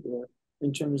trying to do there,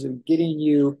 in terms of getting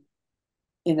you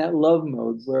in that love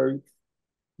mode where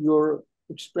you're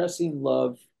expressing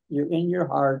love. You're in your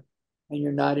heart and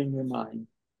you're not in your mind.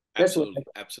 That's what. Absolutely,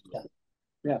 absolutely.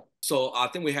 Yeah. So I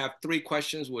think we have 3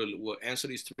 questions. We'll answer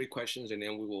these 3 questions, and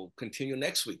then we will continue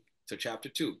next week to chapter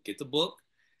 2. Get the book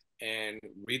and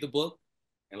read the book,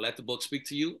 and let the book speak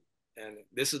to you. And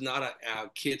this is not a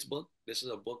kid's book. This is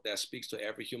a book that speaks to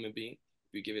every human being.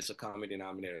 We give us a common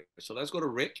denominator. So let's go to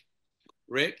Rick.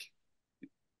 Rick,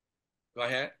 go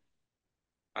ahead.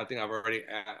 I think I've already.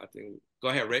 Go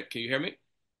ahead, Rick. Can you hear me?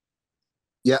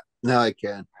 Yeah, now I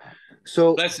can.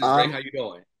 So, Blessings, Rick. How you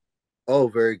doing? oh,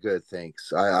 very good,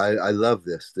 thanks. I love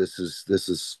this. This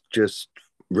is just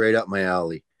right up my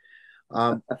alley.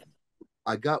 Um,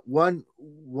 I got one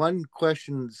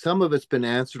question. Some of it's been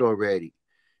answered already.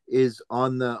 Is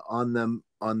on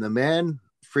the man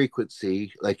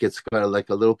frequency, like it's got like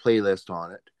a little playlist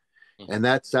on it, Mhm. and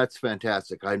that's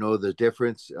fantastic. I know the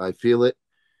difference. I feel it.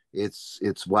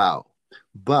 It's wow.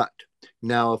 But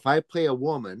now, if I play a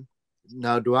woman,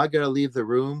 now do I got to leave the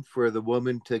room for the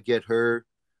woman to get her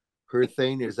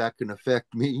thing? Is that going to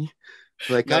affect me?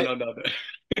 Like No, I no, no.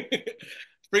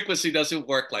 Frequency doesn't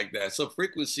work like that. So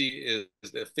frequency is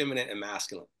the feminine and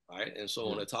masculine, right? And so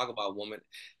when I talk about woman,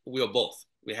 we are both.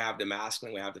 We have the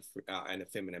masculine, we have and the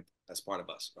feminine as part of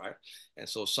us, right? And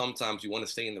so sometimes you want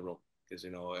to stay in the room because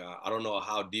I don't know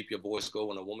how deep your voice go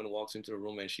when a woman walks into the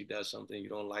room and she does something you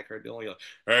don't like her doing. You're like,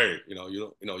 hey,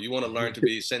 you want to learn to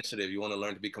be sensitive, you want to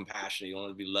learn to be compassionate, you want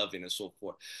to be loving and so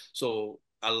forth. So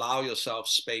allow yourself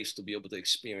space to be able to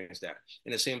experience that.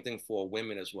 And the same thing for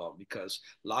women as well, because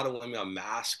a lot of women are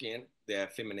masking their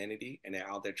femininity and they're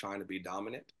out there trying to be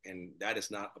dominant. And that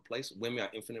is not a place. Women are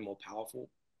infinitely more powerful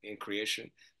in creation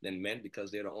than men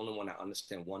because they're the only one that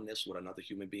understand oneness with another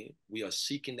human being. We are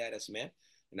seeking that as men.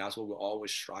 And that's what we're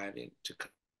always striving to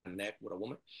connect with a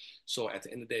woman. So at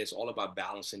the end of the day, it's all about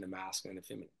balancing the masculine and the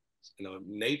feminine.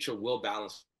 Nature will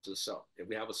balance itself. If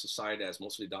we have a society that's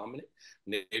mostly dominant,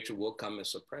 nature will come and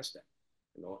suppress that.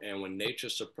 And when nature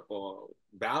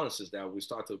balances that, we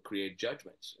start to create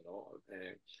judgments.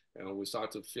 And we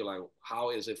start to feel like,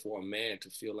 how is it for a man to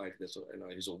feel like this?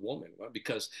 He's a woman, right?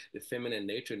 Because the feminine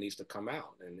nature needs to come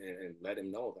out and let him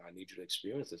know that I need you to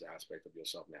experience this aspect of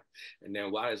yourself now. And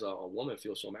then why does a woman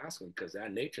feel so masculine? Because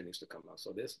that nature needs to come out.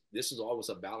 So this is always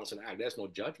a balancing act. There's no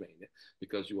judgment in it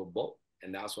because you are both.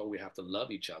 And that's why we have to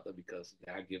love each other, because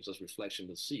that gives us reflection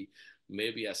to see.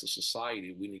 Maybe as a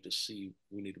society, we need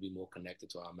to be more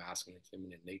connected to our masculine and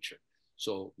feminine nature.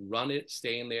 So run it,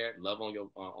 stay in there, love on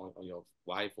your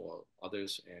wife or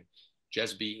others, and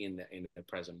just be in the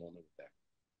present moment with that.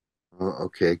 Oh,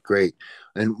 okay, great.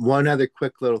 And one other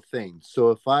quick little thing. So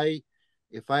if I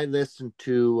listen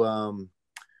to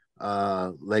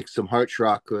like some heart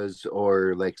chakras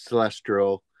or like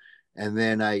celestial, and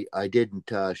then I didn't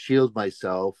shield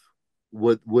myself,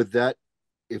 would that,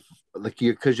 if like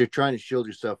you, because you're trying to shield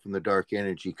yourself from the dark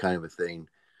energy kind of a thing,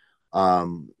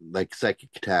 like psychic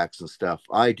attacks and stuff,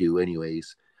 I do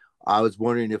anyways. I was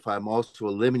wondering if I'm also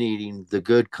eliminating the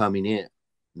good coming in.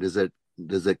 Does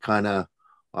it kind of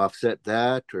offset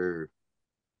that, or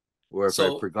if I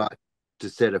So forgot to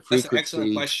set a that's an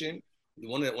excellent frequency? question.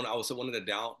 One of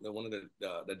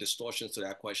the distortions to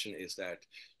that question is that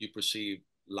you perceive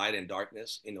light and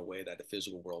darkness in a way that the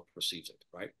physical world perceives it,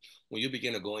 right? When you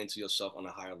begin to go into yourself on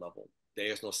a higher level, there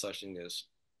is no such thing as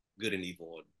good and evil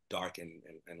or dark and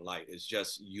light. It's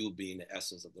just you being the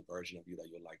essence of the version of you that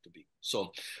you'd like to be.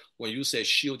 So when you say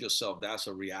shield yourself, that's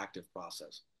a reactive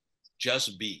process.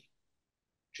 Just be.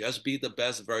 Just be the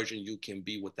best version you can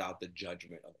be without the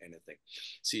judgment of anything.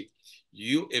 See,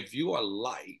 if you are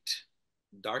light,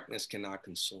 darkness cannot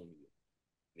consume you.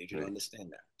 I need you to Right.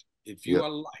 understand that. If you Yep. are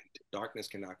light, darkness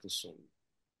cannot consume you.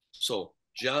 So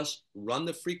just run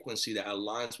the frequency that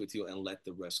aligns with you and let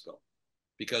the rest go.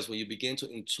 Because when you begin to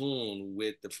in tune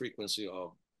with the frequency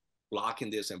of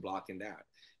blocking this and blocking that,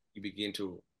 you begin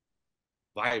to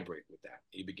vibrate with that.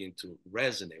 You begin to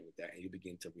resonate with that, and you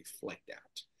begin to reflect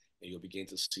that, and you'll begin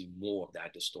to see more of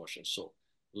that distortion. So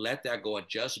let that go and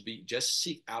just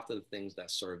seek after the things that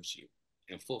serves you,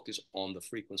 and focus on the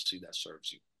frequency that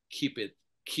serves you. Keep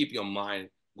your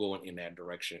mind going in that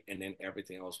direction, and then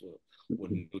everything else will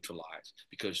neutralize.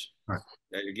 Because Right.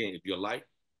 again, if you're light,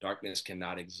 darkness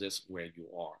cannot exist where you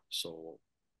are. So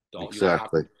you don't have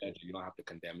to Exactly. judge, you don't have to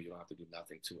condemn, you don't have to do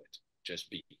nothing to it. Just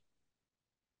be.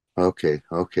 Okay.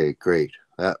 Okay. Great.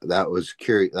 That was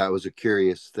curious. That was a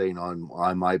curious thing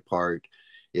on my part.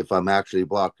 If I'm actually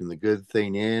blocking the good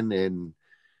thing in,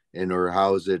 and or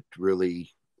how is it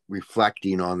really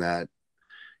reflecting on that?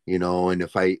 And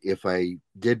if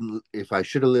I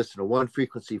should have listened to one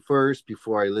frequency first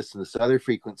before I listen to this other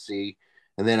frequency,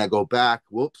 and then I go back,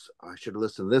 whoops, I should have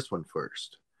listened to this one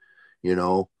first. you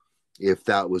know, if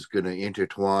that was going to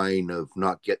intertwine of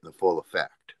not getting the full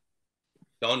effect.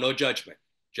 No judgment,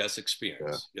 just Yeah.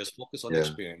 experience. Just focus on the Yeah.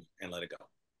 experience and let it go.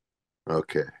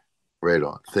 Okay. Right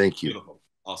on. Thank you. Beautiful.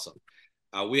 Awesome.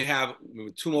 We have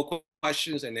two more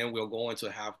questions, and then we're going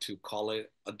to have to call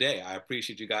it a day. I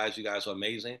appreciate you guys. You guys are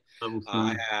amazing.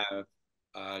 I have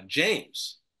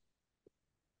James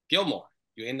Gilmore.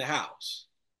 You're in the house.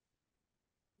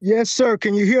 Yes, sir.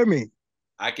 Can you hear me?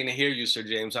 I can hear you, Sir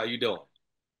James. How you doing?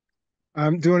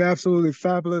 I'm doing absolutely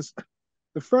fabulous.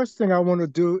 The first thing I want to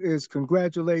do is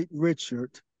congratulate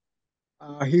Richard.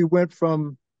 He went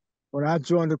from when I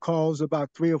joined the calls about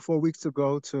 3 or 4 weeks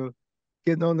ago to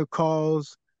getting on the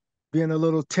calls, being a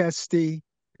little testy,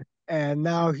 and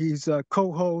now he's a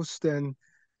co-host and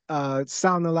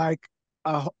sounding like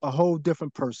a whole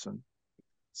different person.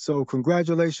 So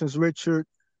congratulations, Richard.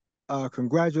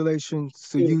 Congratulations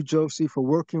to you, Jossie, for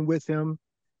working with him.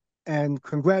 And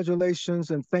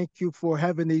congratulations and thank you for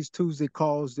having these Tuesday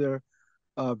calls. They're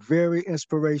very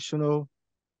inspirational,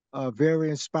 very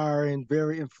inspiring,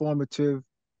 very informative.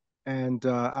 And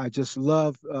I just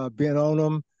love being on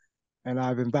them. And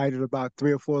I've invited about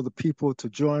 3 or 4 other people to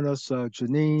join us.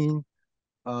 Janine,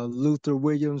 Luther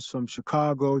Williams from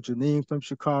Chicago, Janine from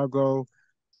Chicago,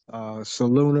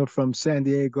 Saluna from San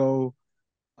Diego.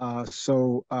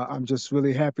 So I'm just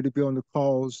really happy to be on the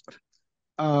calls.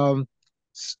 Um,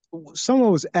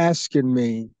 Someone was asking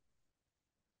me,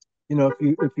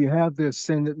 if you have the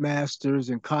ascended masters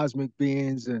and cosmic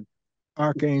beings and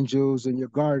archangels and your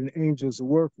guardian angels to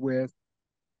work with,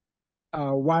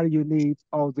 why do you need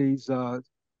all these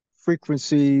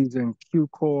frequencies and Q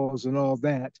coils and all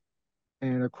that?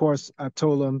 And of course, I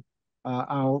told them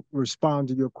I'll respond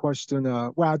to your question.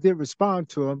 Well, I did respond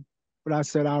to him, but I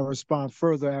said I'll respond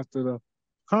further after the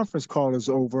conference call is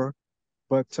over.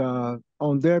 But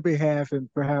on their behalf,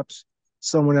 and perhaps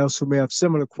someone else who may have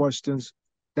similar questions,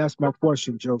 that's my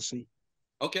question, Jossie.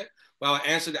 Okay. Well,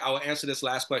 I will answer this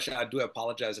last question. I do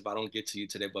apologize if I don't get to you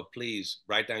today, but please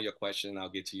write down your question and I'll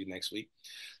get to you next week.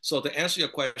 So to answer your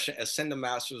question, ascended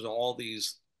masters are all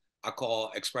these I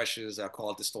call expressions I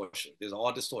call distortion. There's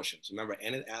all distortions. Remember,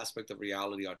 any aspect of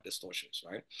reality are distortions,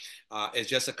 right? It's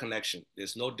just a connection.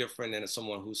 It's no different than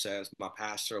someone who says my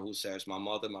pastor, who says my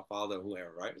mother, my father,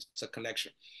 whoever, right? It's a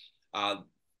connection. Uh,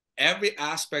 every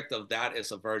aspect of that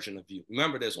is a version of you.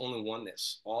 Remember, there's only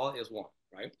oneness. All is one,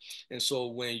 right? And so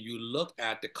when you look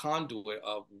at the conduit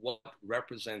of what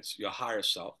represents your higher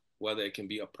self, whether it can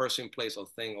be a person, place, or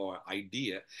thing, or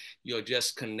idea, you're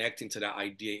just connecting to that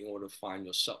idea in order to find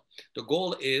yourself. The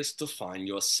goal is to find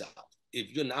yourself. If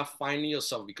you're not finding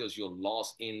yourself because you're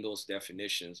lost in those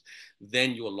definitions,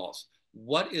 then you're lost.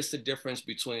 What is the difference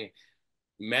between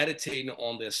meditating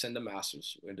on the ascended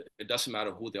masters? It doesn't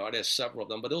matter who they are. There's several of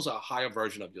them, but those are a higher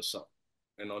version of yourself.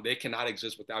 They cannot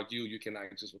exist without you. You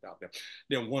cannot exist without them.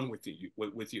 They're one with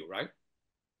you, right?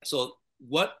 So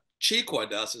what Qi Coil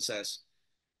does is says,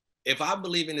 if I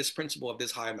believe in this principle of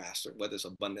this higher master, whether it's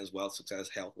abundance, wealth, success,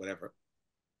 health, whatever,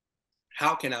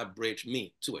 how can I bridge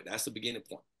me to it? That's the beginning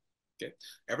point. Okay.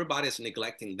 Everybody is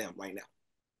neglecting them right now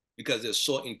because they're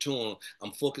so in tune.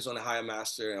 I'm focused on the higher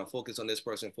master and I'm focused on this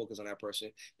person, focused on that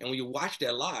person. And when you watch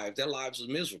their lives are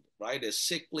miserable, right? They're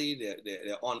sickly,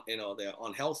 they're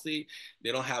unhealthy,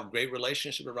 they don't have great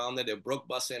relationship around them, they're broke,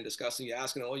 busted, and disgusting. You're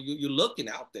asking, you're looking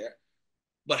out there,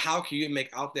 but how can you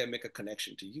make a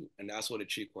connection to you? And that's where the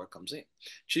Qi Coil comes in.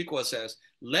 Qi Coil says,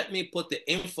 let me put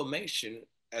the information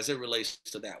as it relates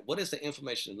to that. What is the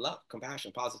information? Love,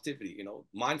 compassion, positivity,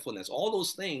 mindfulness, all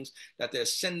those things that the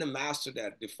ascended master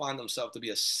that define themselves to be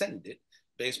ascended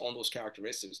based on those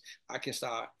characteristics, I can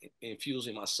start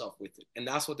infusing myself with it. And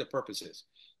that's what the purpose is.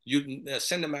 The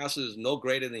ascended master is no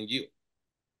greater than you.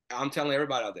 I'm telling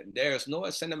everybody out there, there's no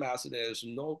ascended master, there's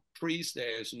no priest,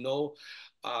 there's no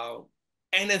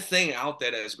anything out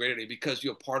there that is greater than you because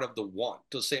you're part of the one.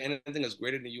 To say anything is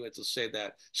greater than you and to say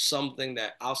that something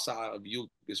that outside of you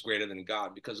is greater than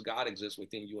God because God exists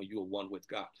within you and you are one with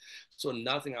God. So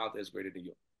nothing out there is greater than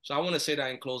you. So I want to say that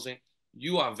in closing,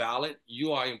 you are valid,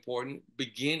 you are important,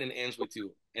 begin and ends with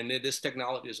you. And then this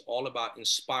technology is all about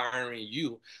inspiring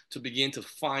you to begin to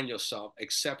find yourself,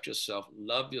 accept yourself,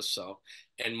 love yourself,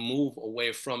 and move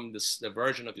away from the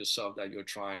version of yourself that you're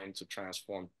trying to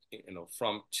transform,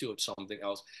 from to something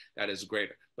else that is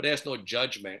greater. But there's no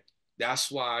judgment. That's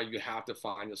why you have to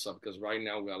find yourself, because right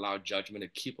now we allow judgment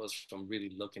to keep us from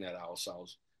really looking at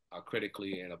ourselves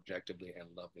critically and objectively and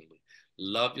lovingly.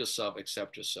 Love yourself,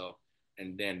 accept yourself,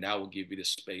 and then that will give you the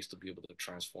space to be able to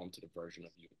transform to the version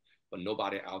of you. But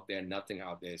nobody out there, nothing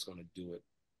out there is going to do it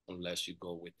unless you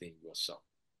go within yourself.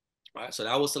 All right, so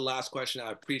that was the last question.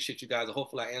 I appreciate you guys.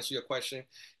 Hopefully, I answered your question,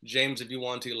 James. If you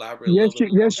want to elaborate a little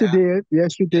bit more on Yes, you that, did.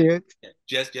 Yes, you yeah, did.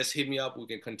 yeah. Just hit me up. We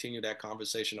can continue that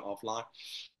conversation offline.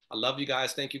 I love you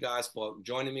guys. Thank you guys for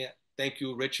joining me. Thank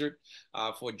you, Richard,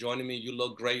 for joining me. You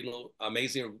look great, you look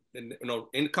amazing. And,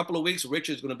 in a couple of weeks,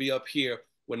 Richard's going to be up here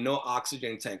with no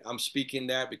oxygen tank. I'm speaking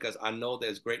that because I know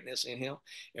there's greatness in him.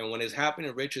 And when it's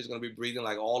happening, Richard's going to be breathing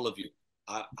like all of you.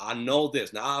 I know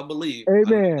this. Now I know this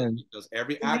Amen. because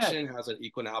every Amen. action has an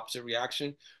equal and opposite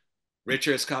reaction.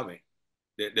 Richard is coming.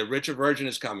 The Richard version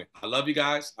is coming. I love you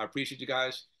guys. I appreciate you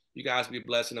guys. You guys be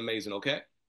blessed and amazing, okay?